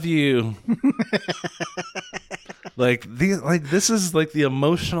 I love you. This is like the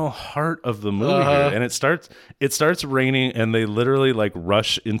emotional heart of the movie here. And it starts raining and they literally like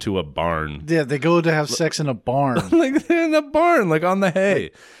rush into a barn. Yeah, they go to have sex in a barn. Like they're in a barn, like on the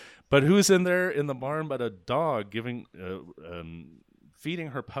hay. But who's in there in the barn but a dog feeding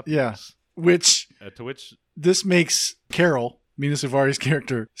her puppies? Yeah, to which this makes Carol, Mina Suvari's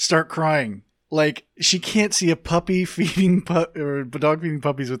character, start crying. Like, she can't see a puppy feeding or a dog feeding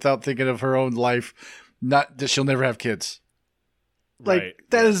puppies without thinking of her own life. Not that she'll never have kids. Like, right.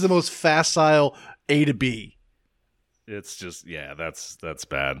 That is the most facile A to B. It's just, yeah, that's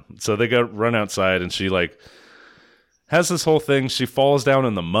bad. So they run outside and she like has this whole thing. She falls down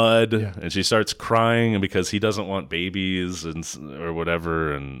in the mud and she starts crying and because he doesn't want babies or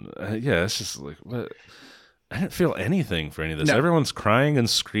whatever. And it's just like, what? I didn't feel anything for any of this. No. Everyone's crying and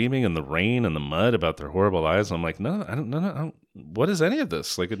screaming in the rain and the mud about their horrible lives. I'm like, no, I don't. What is any of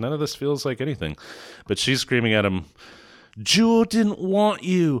this? Like, none of this feels like anything. But she's screaming at him, Jewel didn't want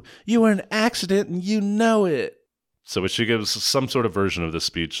you. You were an accident and you know it. So she gives some sort of version of this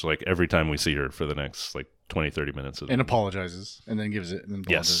speech like every time we see her for the next like 20, 30 minutes. And apologizes and then gives it and then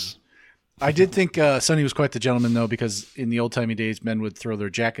apologizes. Yes. I did think Sonny was quite the gentleman, though, because in the old-timey days, men would throw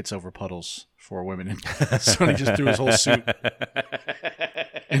their jackets over puddles for women. And Sonny just threw his whole suit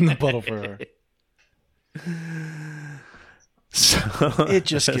in the puddle for her. So, it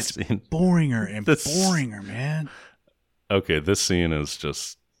just gets boringer and boringer, man. Okay, this scene is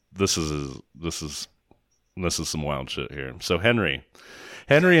just this is some wild shit here. So Henry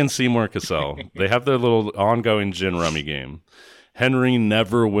and Seymour Cassell, they have their little ongoing gin rummy game. Henry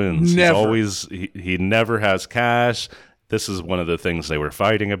never wins. Never. He never has cash. This is one of the things they were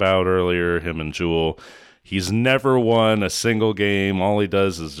fighting about earlier, him and Jewel. He's never won a single game. All he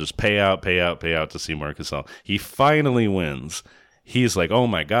does is just pay out to Seymour Cassell. He finally wins. He's like, oh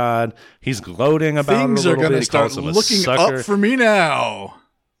my God. He's gloating about things it a little bit. Things are going to start looking up for me now.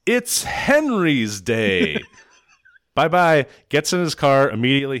 It's Henry's day. Bye-bye. Gets in his car,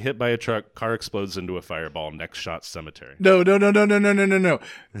 immediately hit by a truck. Car explodes into a fireball. Next shot, cemetery. No.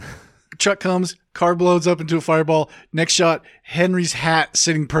 Truck comes, car blows up into a fireball. Next shot, Henry's hat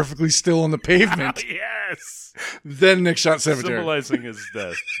sitting perfectly still on the pavement. Yes. Then next shot, cemetery. Symbolizing his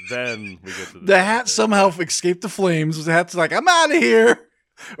death. Then we get to the hat somehow escaped the flames. The hat's like, I'm out of here.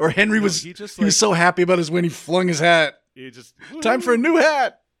 Or Henry was so happy about his win, he flung his hat. Time for a new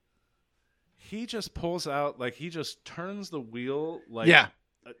hat. He just pulls out, like, he just turns the wheel, like,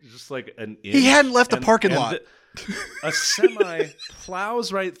 just like an inch. He hadn't left the parking lot. A semi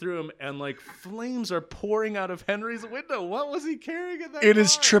plows right through him, and, like, flames are pouring out of Henry's window. What was he carrying in that car? It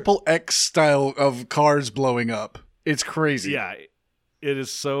is triple X style of cars blowing up. It's crazy. Yeah, it is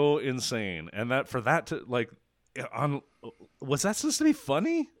so insane. And was that supposed to be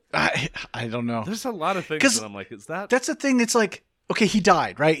funny? I don't know. There's a lot of things that I'm like, is that? That's the thing. It's like, okay, he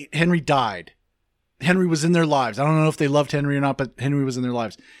died, right? Henry died. Henry was in their lives. I don't know if they loved Henry or not, but Henry was in their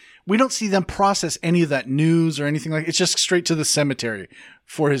lives. We don't see them process any of that news or anything like. It's just straight to the cemetery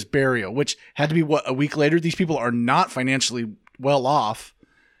for his burial, which had to be a week later. These people are not financially well off.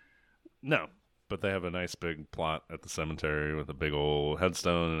 No, but they have a nice big plot at the cemetery with a big old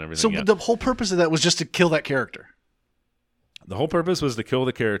headstone and everything. So the whole purpose of that was just to kill that character. The whole purpose was to kill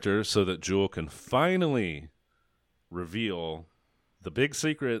the character so that Jewel can finally reveal the big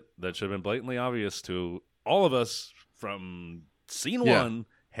secret that should have been blatantly obvious to all of us from scene one.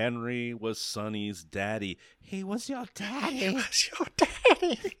 Henry was Sonny's daddy. He was your daddy. When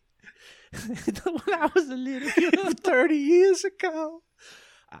I was a little girl 30 years ago.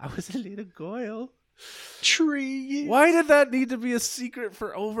 I was a little girl. Tree. Why did that need to be a secret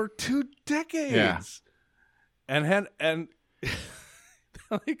for over 2 decades? Yeah. And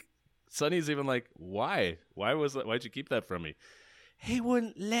like Sonny's even like, why? Why'd you keep that from me? He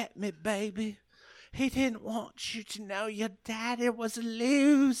wouldn't let me, baby. He didn't want you to know your daddy was a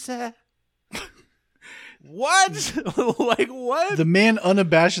loser. What? Like, what? The man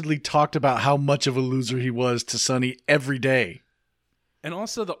unabashedly talked about how much of a loser he was to Sonny every day. And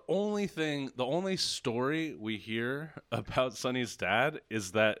also the only story we hear about Sonny's dad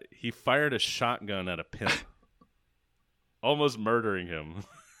is that he fired a shotgun at a pimp, almost murdering him.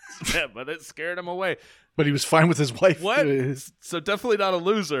 Yeah, but it scared him away. But he was fine with his wife. What? So definitely not a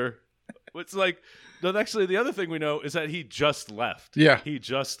loser. It's like, no, actually, the other thing we know is that he just left. Yeah. He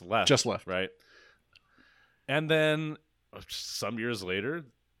just left. Just left. Right. And then some years later,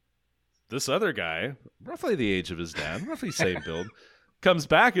 this other guy, roughly the age of his dad, roughly same build, comes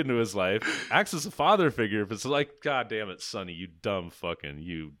back into his life, acts as a father figure. If it's like, God damn it, Sonny, you dumb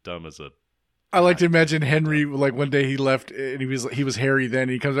as a. I like to imagine Henry, like one day he left and he was Harry then.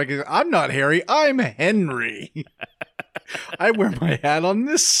 And he comes back and says, I'm not Harry, I'm Henry. I wear my hat on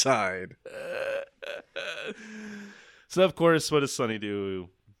this side. So, of course, what does Sonny do?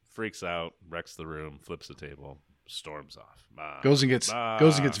 Freaks out, wrecks the room, flips the table, storms off. Goes and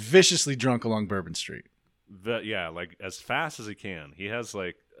gets viciously drunk along Bourbon Street. Yeah, like as fast as he can. He has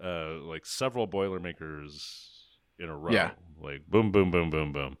like several Boilermakers in a row. Yeah. Like boom, boom, boom,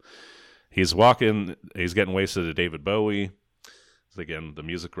 boom, boom. He's getting wasted to David Bowie. Again, the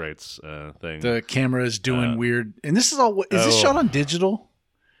music rights thing. The camera is doing weird. And this is all, is this shot on digital?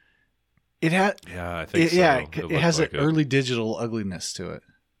 It had, yeah, I think so. Yeah, it has like an early digital ugliness to it.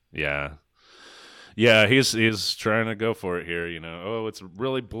 Yeah. Yeah, he's trying to go for it here, you know. Oh, it's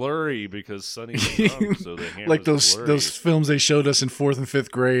really blurry because Sonny's drunk, so the camera's like those blurry. those films they showed us in 4th and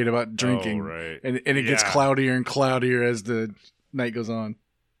 5th grade about drinking. Oh, right. And it gets cloudier and cloudier as the night goes on.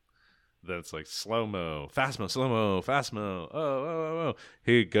 Then it's like slow-mo, fast-mo, slow-mo, fast-mo. Oh.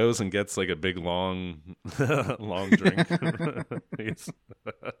 He goes and gets like a big long drink.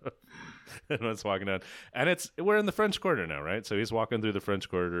 And it's walking down. And we're in the French Quarter now, right? So he's walking through the French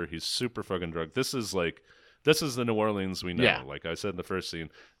Quarter. He's super fucking drunk. This is the New Orleans we know. Yeah. Like I said in the first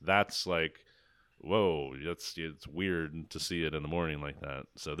scene, that's like, whoa, it's weird to see it in the morning like that.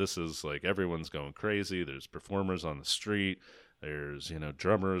 So this is like everyone's going crazy. There's performers on the street. There's,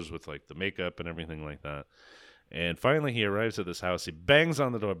 drummers with like the makeup and everything like that. And finally he arrives at this house. He bangs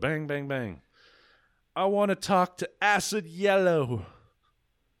on the door. Bang, bang, bang. I want to talk to Acid Yellow.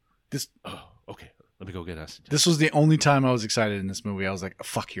 Okay. Let me go get Acid Yellow. This was the only time I was excited in this movie. I was like, oh,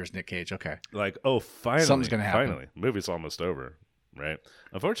 fuck, here's Nick Cage. Okay. Like, oh, finally. Something's going to happen. Finally. The movie's almost over. Right.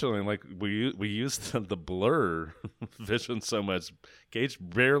 Unfortunately, like we used the blur vision so much. Cage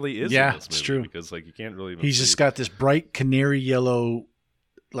rarely is in this movie. It's true. Because like you can't really even He's just got this bright canary yellow,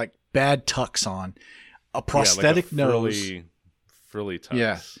 like bad tux on, a prosthetic nose. Frilly tux.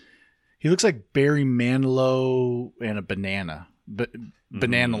 Yeah. He looks like Barry Manilow and a banana.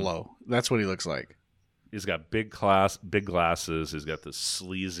 Bananalo. That's what he looks like. He's got big glasses. He's got this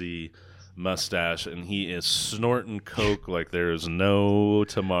sleazy mustache, and he is snorting coke like there's no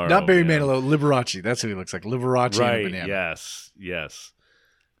tomorrow. Not Barry Manilow, Liberace. That's who he looks like. Liberace and a banana. Yes.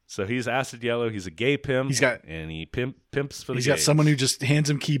 So he's Acid Yellow. He's a gay pimp. And he pimps for the gays. He's got someone who just hands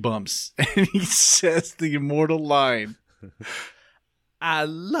him key bumps, and he says the immortal line, I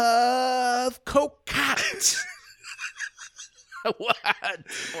love cocaine. What?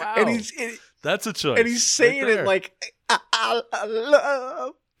 Wow. And that's a choice. And he's saying it like, I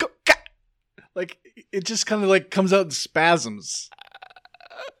love cocaine. Like, it just kind of like comes out in spasms.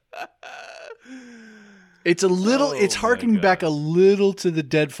 It's a little, it's harkening back a little to the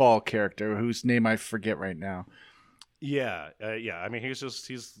Deadfall character, whose name I forget right now. Yeah. I mean, he's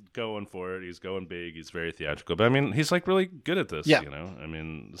going for it. He's going big. He's very theatrical. But I mean, he's like really good at this. Yeah. I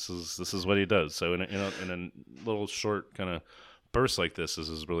mean, this is what he does. So in a little short kind of burst like this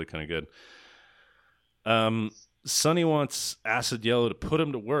is really kind of good. Sonny wants Acid Yellow to put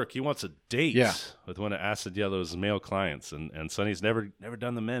him to work. He wants a date with one of Acid Yellow's male clients, and Sonny's never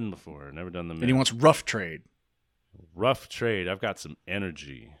done the men before. Never done the men. And he wants rough trade. Rough trade. I've got some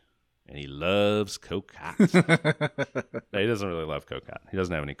energy. And he loves cocaine. No, he doesn't really love cocaine. He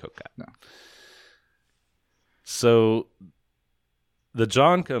doesn't have any cocaine. No. So the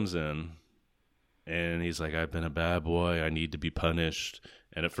John comes in, and he's like, I've been a bad boy. I need to be punished.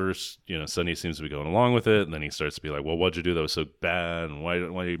 And at first, Sonny seems to be going along with it. And then he starts to be like, well, what'd you do that was so bad? And why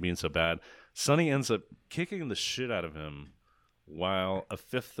are you being so bad? Sonny ends up kicking the shit out of him while a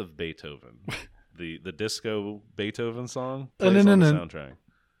fifth of Beethoven, the disco Beethoven song, plays on the soundtrack.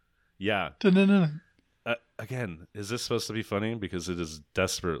 Yeah. Again, is this supposed to be funny? Because it is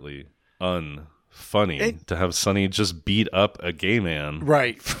desperately unfunny to have Sonny just beat up a gay man.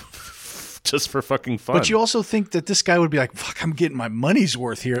 Right. Just for fucking fun. But you also think that this guy would be like, fuck, I'm getting my money's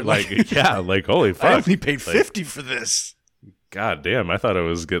worth here. Like holy fuck. I only paid $50 for this. God damn, I thought I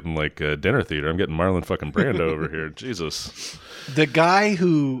was getting like a dinner theater. I'm getting Marlon fucking Brando over here. Jesus. The guy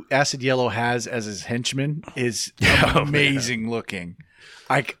who Acid Yellow has as his henchman is amazing looking.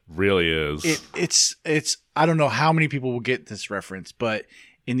 Really is. It's I don't know how many people will get this reference, but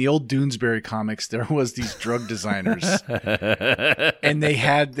in the old Doonesbury comics, there was these drug designers, and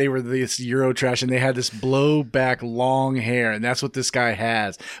they were this Eurotrash, and they had this blowback long hair, and that's what this guy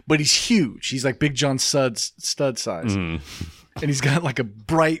has. But he's huge. He's like Big John stud size, and he's got like a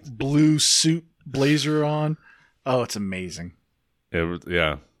bright blue suit blazer on. Oh, it's amazing.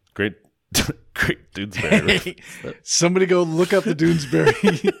 Yeah, great. Great Doonesbury. Hey, somebody go look up the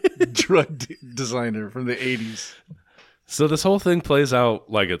Doonesbury drug designer from the 80s. So this whole thing plays out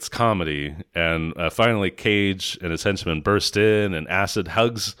like it's comedy, and finally Cage and his henchmen burst in, and Acid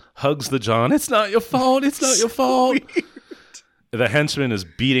hugs the John. It's not your fault. It's not your fault. Weird. The henchman is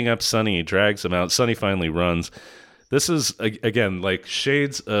beating up Sonny. He drags him out. Sonny finally runs. This is, again, like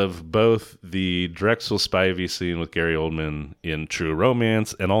shades of both the Drexel Spivey scene with Gary Oldman in True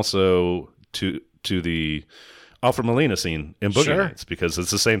Romance, and also to the Alfred Molina scene in Boogie Nights, because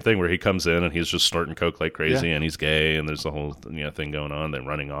it's the same thing where he comes in and he's just snorting coke like crazy, and he's gay, and there's the whole thing going on. They're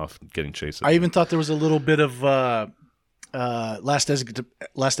running off, getting chased. I even thought there was a little bit of Last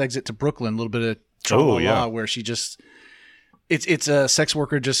Exit to Brooklyn, a little bit of Tra-La-La, where she just it's a sex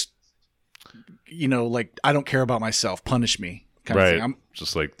worker just like, I don't care about myself, punish me kind of thing. I'm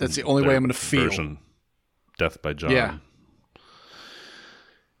just like, that's the only way I'm going to feel. Death by John.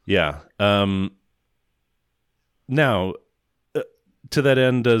 Yeah. Now, to that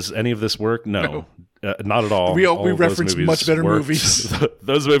end, does any of this work? No. Not at all. We reference much better movies.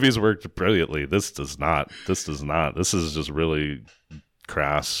 Those movies worked brilliantly. This does not. This is just really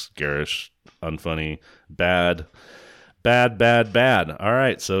crass, garish, unfunny, bad. All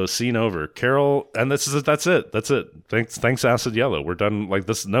right, so scene over. Carol, and that's it. Thanks, Acid Yellow. We're done like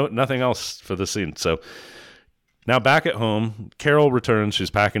this. Nothing else for this scene. So now back at home, Carol returns.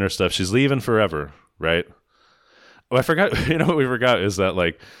 She's packing her stuff. She's leaving forever, right? Oh, I forgot. What we forgot is that,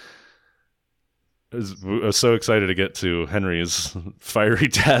 like, I was so excited to get to Henry's fiery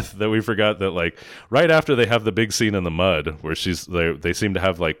death that we forgot that, like, right after they have the big scene in the mud where they seem to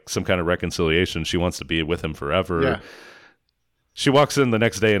have like some kind of reconciliation. She wants to be with him forever. Yeah. She walks in the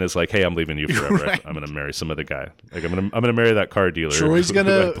next day and is like, "Hey, I'm leaving you forever. Right. I'm gonna marry some other guy. Like, I'm gonna marry that car dealer."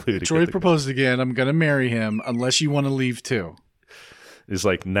 Troy proposed again. I'm gonna marry him unless you want to leave too. He's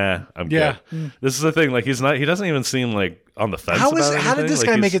like, "Nah, I'm good." This is the thing. Like, he doesn't even seem like on the fence. How did this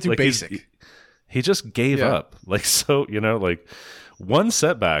guy make it through basic? He just gave up. Like, so, like one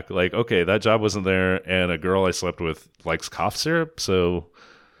setback, like, okay, that job wasn't there, and a girl I slept with likes cough syrup, so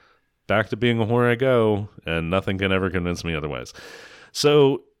back to being a whore I go, and nothing can ever convince me otherwise.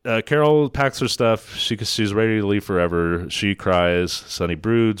 So Carol packs her stuff. She's ready to leave forever. She cries. Sonny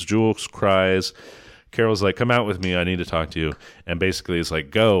broods. Jules cries. Carol's like, "Come out with me. I need to talk to you." And basically it's like,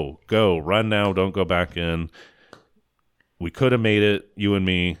 go, run now. Don't go back in. We could have made it, you and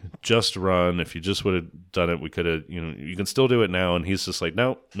me. Just run. If you just would have done it, we could have, you can still do it now. And he's just like,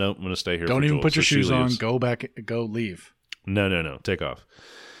 no, I'm going to stay here. Don't even put your shoes on. Go back. Go leave. No. Take off.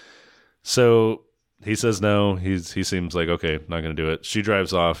 So he says no. He seems like, okay, not going to do it. She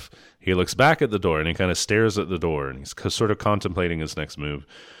drives off. He looks back at the door and he kind of stares at the door and he's sort of contemplating his next move.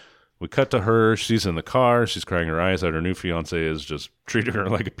 We cut to her. She's in the car. She's crying her eyes out. Her new fiance is just treating her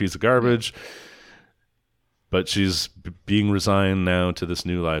like a piece of garbage. But she's being resigned now to this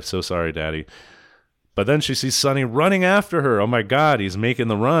new life. So sorry, Daddy. But then she sees Sonny running after her. Oh, my God, he's making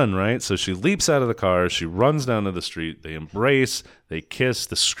the run, right? So she leaps out of the car. She runs down to the street. They embrace. They kiss.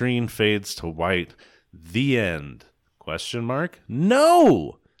 The screen fades to white. The end. Question mark?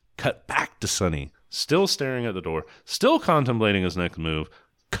 No! Cut back to Sonny. Still staring at the door. Still contemplating his next move.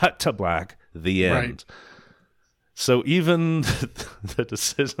 Cut to black. The end. Right. So even the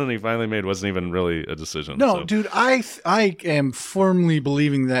decision he finally made wasn't even really a decision. No, so. Dude, I am firmly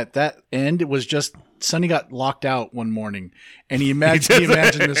believing that end was just Sonny got locked out one morning, and he imagined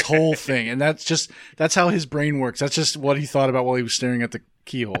this whole thing, and that's how his brain works. That's just what he thought about while he was staring at the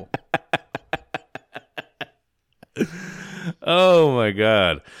keyhole. Oh my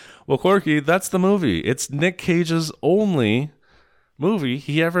God! Well, Corky, that's the movie. It's Nick Cage's only movie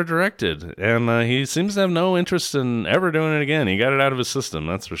he ever directed, and he seems to have no interest in ever doing it again. He got it out of his system,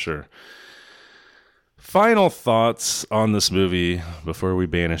 that's for sure. Final thoughts on this movie before we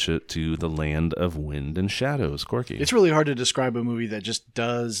banish it to the land of wind and shadows. Corky, it's really hard to describe a movie that just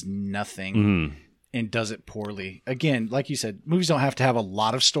does nothing and does it poorly. Again, like you said, movies don't have to have a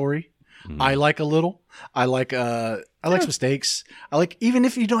lot of story, I like a little. I like mistakes. I like, even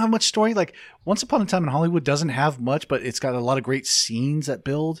if you don't have much story, like Once Upon a Time in Hollywood doesn't have much, but it's got a lot of great scenes that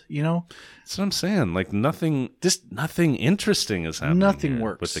build, you know? That's what I'm saying. Like nothing interesting is happening. Nothing here.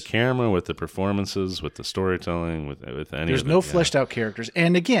 works. With the camera, with the performances, with the storytelling, with any There's of it. no fleshed out characters.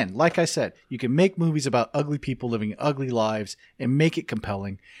 And again, like I said, you can make movies about ugly people living ugly lives and make it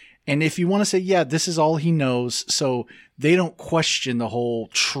compelling. And if you want to say, yeah, this is all he knows, so they don't question the whole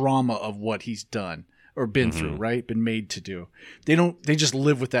trauma of what he's done or been through, right? Been made to do. They just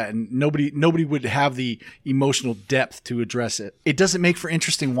live with that, and nobody would have the emotional depth to address it. It doesn't make for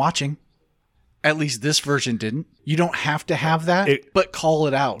interesting watching. At least this version didn't. You don't have to have that, but call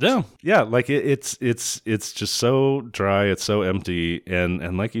it out. Yeah, like it's just so dry, it's so empty,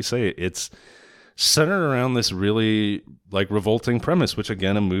 and like you say, it's centered around this really like revolting premise, which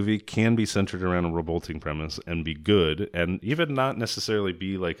again, a movie can be centered around a revolting premise and be good, and even not necessarily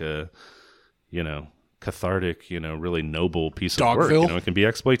be like a, cathartic, really noble piece of work. It can be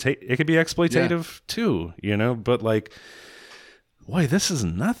exploitative too, but like, boy, this is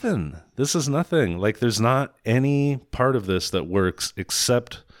nothing. Like, there's not any part of this that works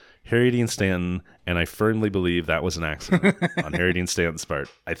except Harry Dean Stanton, and I firmly believe that was an accident on Harry Dean Stanton's part.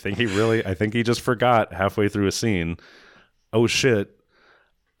 I think he just forgot halfway through a scene, oh shit,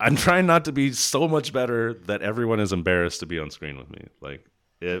 I'm trying not to be so much better that everyone is embarrassed to be on screen with me. Like,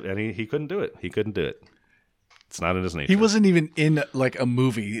 and he couldn't do it. It's not in his nature. He wasn't even in like a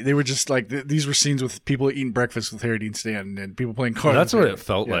movie. They were just like, these were scenes with people eating breakfast with Harry Dean Stanton and people playing cards. That's what it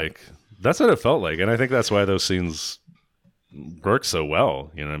felt like. That's what it felt like. And I think that's why those scenes work so well.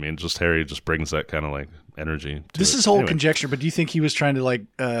 You know what I mean? Just Harry just brings that kind of like energy. This is whole conjecture, but do you think he was trying to like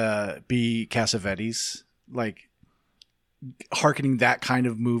be Cassavetes? Like hearkening that kind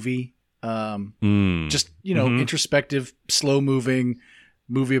of movie? Just, introspective, slow moving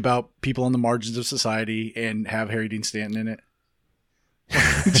movie about people on the margins of society and have Harry Dean Stanton in it.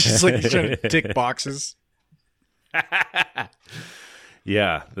 Just like he's trying to tick boxes.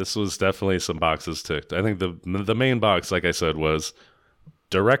 Yeah, this was definitely some boxes ticked. I think the main box, like I said, was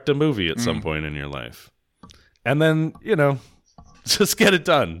direct a movie at some point in your life. And then, just get it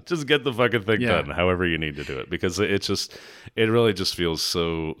done. Just get the fucking thing done, however you need to do it. Because it really just feels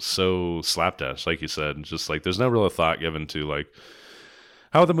so slapdash, like you said. Just like there's no real thought given to like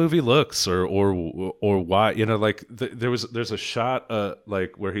how the movie looks or why, like there's a shot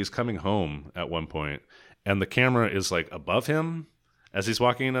like where he's coming home at one point and the camera is like above him as he's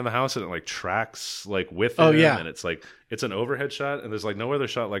walking into the house and it like tracks like with him. And it's like, it's an overhead shot and there's like no other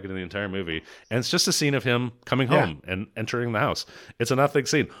shot like it in the entire movie. And it's just a scene of him coming home and entering the house. It's a nothing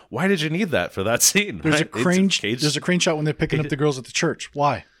scene. Why did you need that for that scene? There's a crane shot when they're picking up the girls at the church.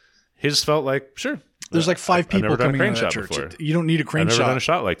 Why? He just felt like, sure. There's like five people coming into that church. Before. You don't need a crane shot. I've never done a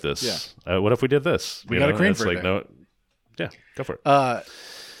shot like this. Yeah. What if we did this? We got a crane for it. Like, no, yeah, go for it.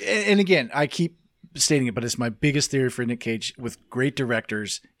 And again, I keep stating it, but it's my biggest theory for Nick Cage. With great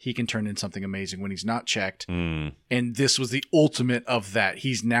directors, he can turn in something amazing when he's not checked. And this was the ultimate of that.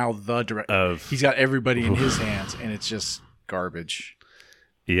 He's now the director. He's got everybody in his hands, and it's just garbage.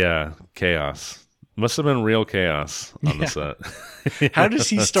 Yeah, chaos. Must have been real chaos on the set. How does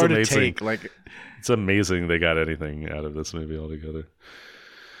he start a take? Like, it's amazing they got anything out of this movie altogether.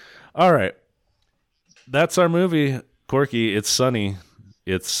 All right. That's our movie, Corky. It's Sonny.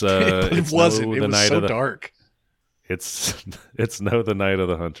 It's it wasn't. It was so dark. It's No the Night of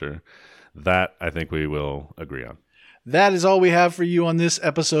the Hunter. That I think we will agree on. That is all we have for you on this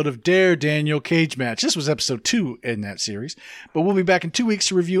episode of Dare Daniel Cage Match. This was episode 2 in that series, but we'll be back in 2 weeks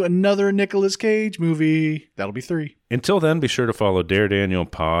to review another Nicolas Cage movie. That'll be 3. Until then, be sure to follow Dare Daniel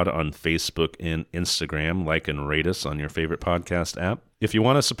Pod on Facebook and Instagram. Like and rate us on your favorite podcast app. If you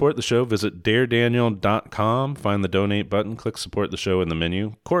want to support the show, visit daredaniel.com. Find the donate button. Click support the show in the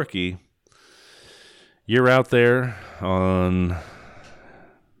menu. Corky, you're out there on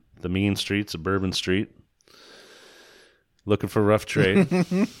the mean streets of Bourbon Street, looking for rough trade.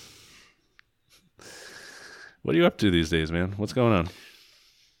 What are you up to these days, man? What's going on?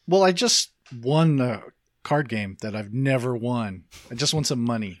 Well, I just won a card game that I've never won. I just won some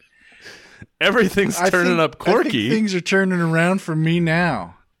money. Everything's turning up, Corky. I think things are turning around for me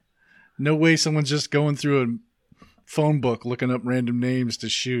now. No way someone's just going through a phone book looking up random names to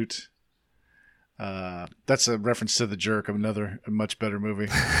shoot. That's a reference to The Jerk, a much better movie.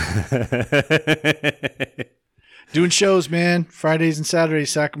 Doing shows, man. Fridays and Saturdays,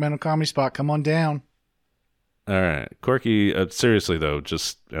 Sacramento Comedy Spot. Come on down. All right. Corky, seriously, though,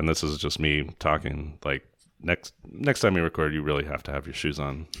 and this is just me talking, like, next time we record, you really have to have your shoes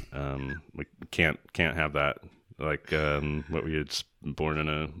on. We can't have that Like what we had born in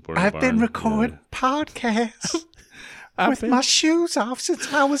a I've barn. been recording podcasts with my shoes off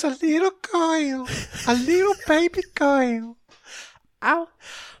since I was a little girl. A little baby girl. Oh,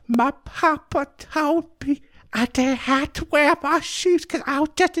 my papa told me I didn't have to wear my shoes because I was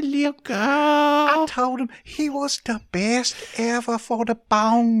just a little girl. I told him he was the best ever for the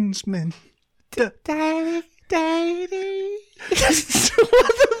bonesman. Daddy.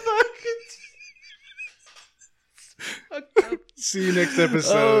 What the fuck? See you next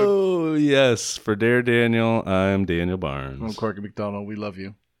episode. Oh, yes. For Dare Daniel, I'm Daniel Barnes. I'm Corky McDonald. We love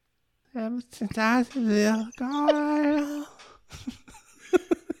you. Ever since I was a little girl.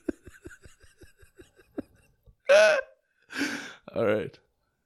 All right.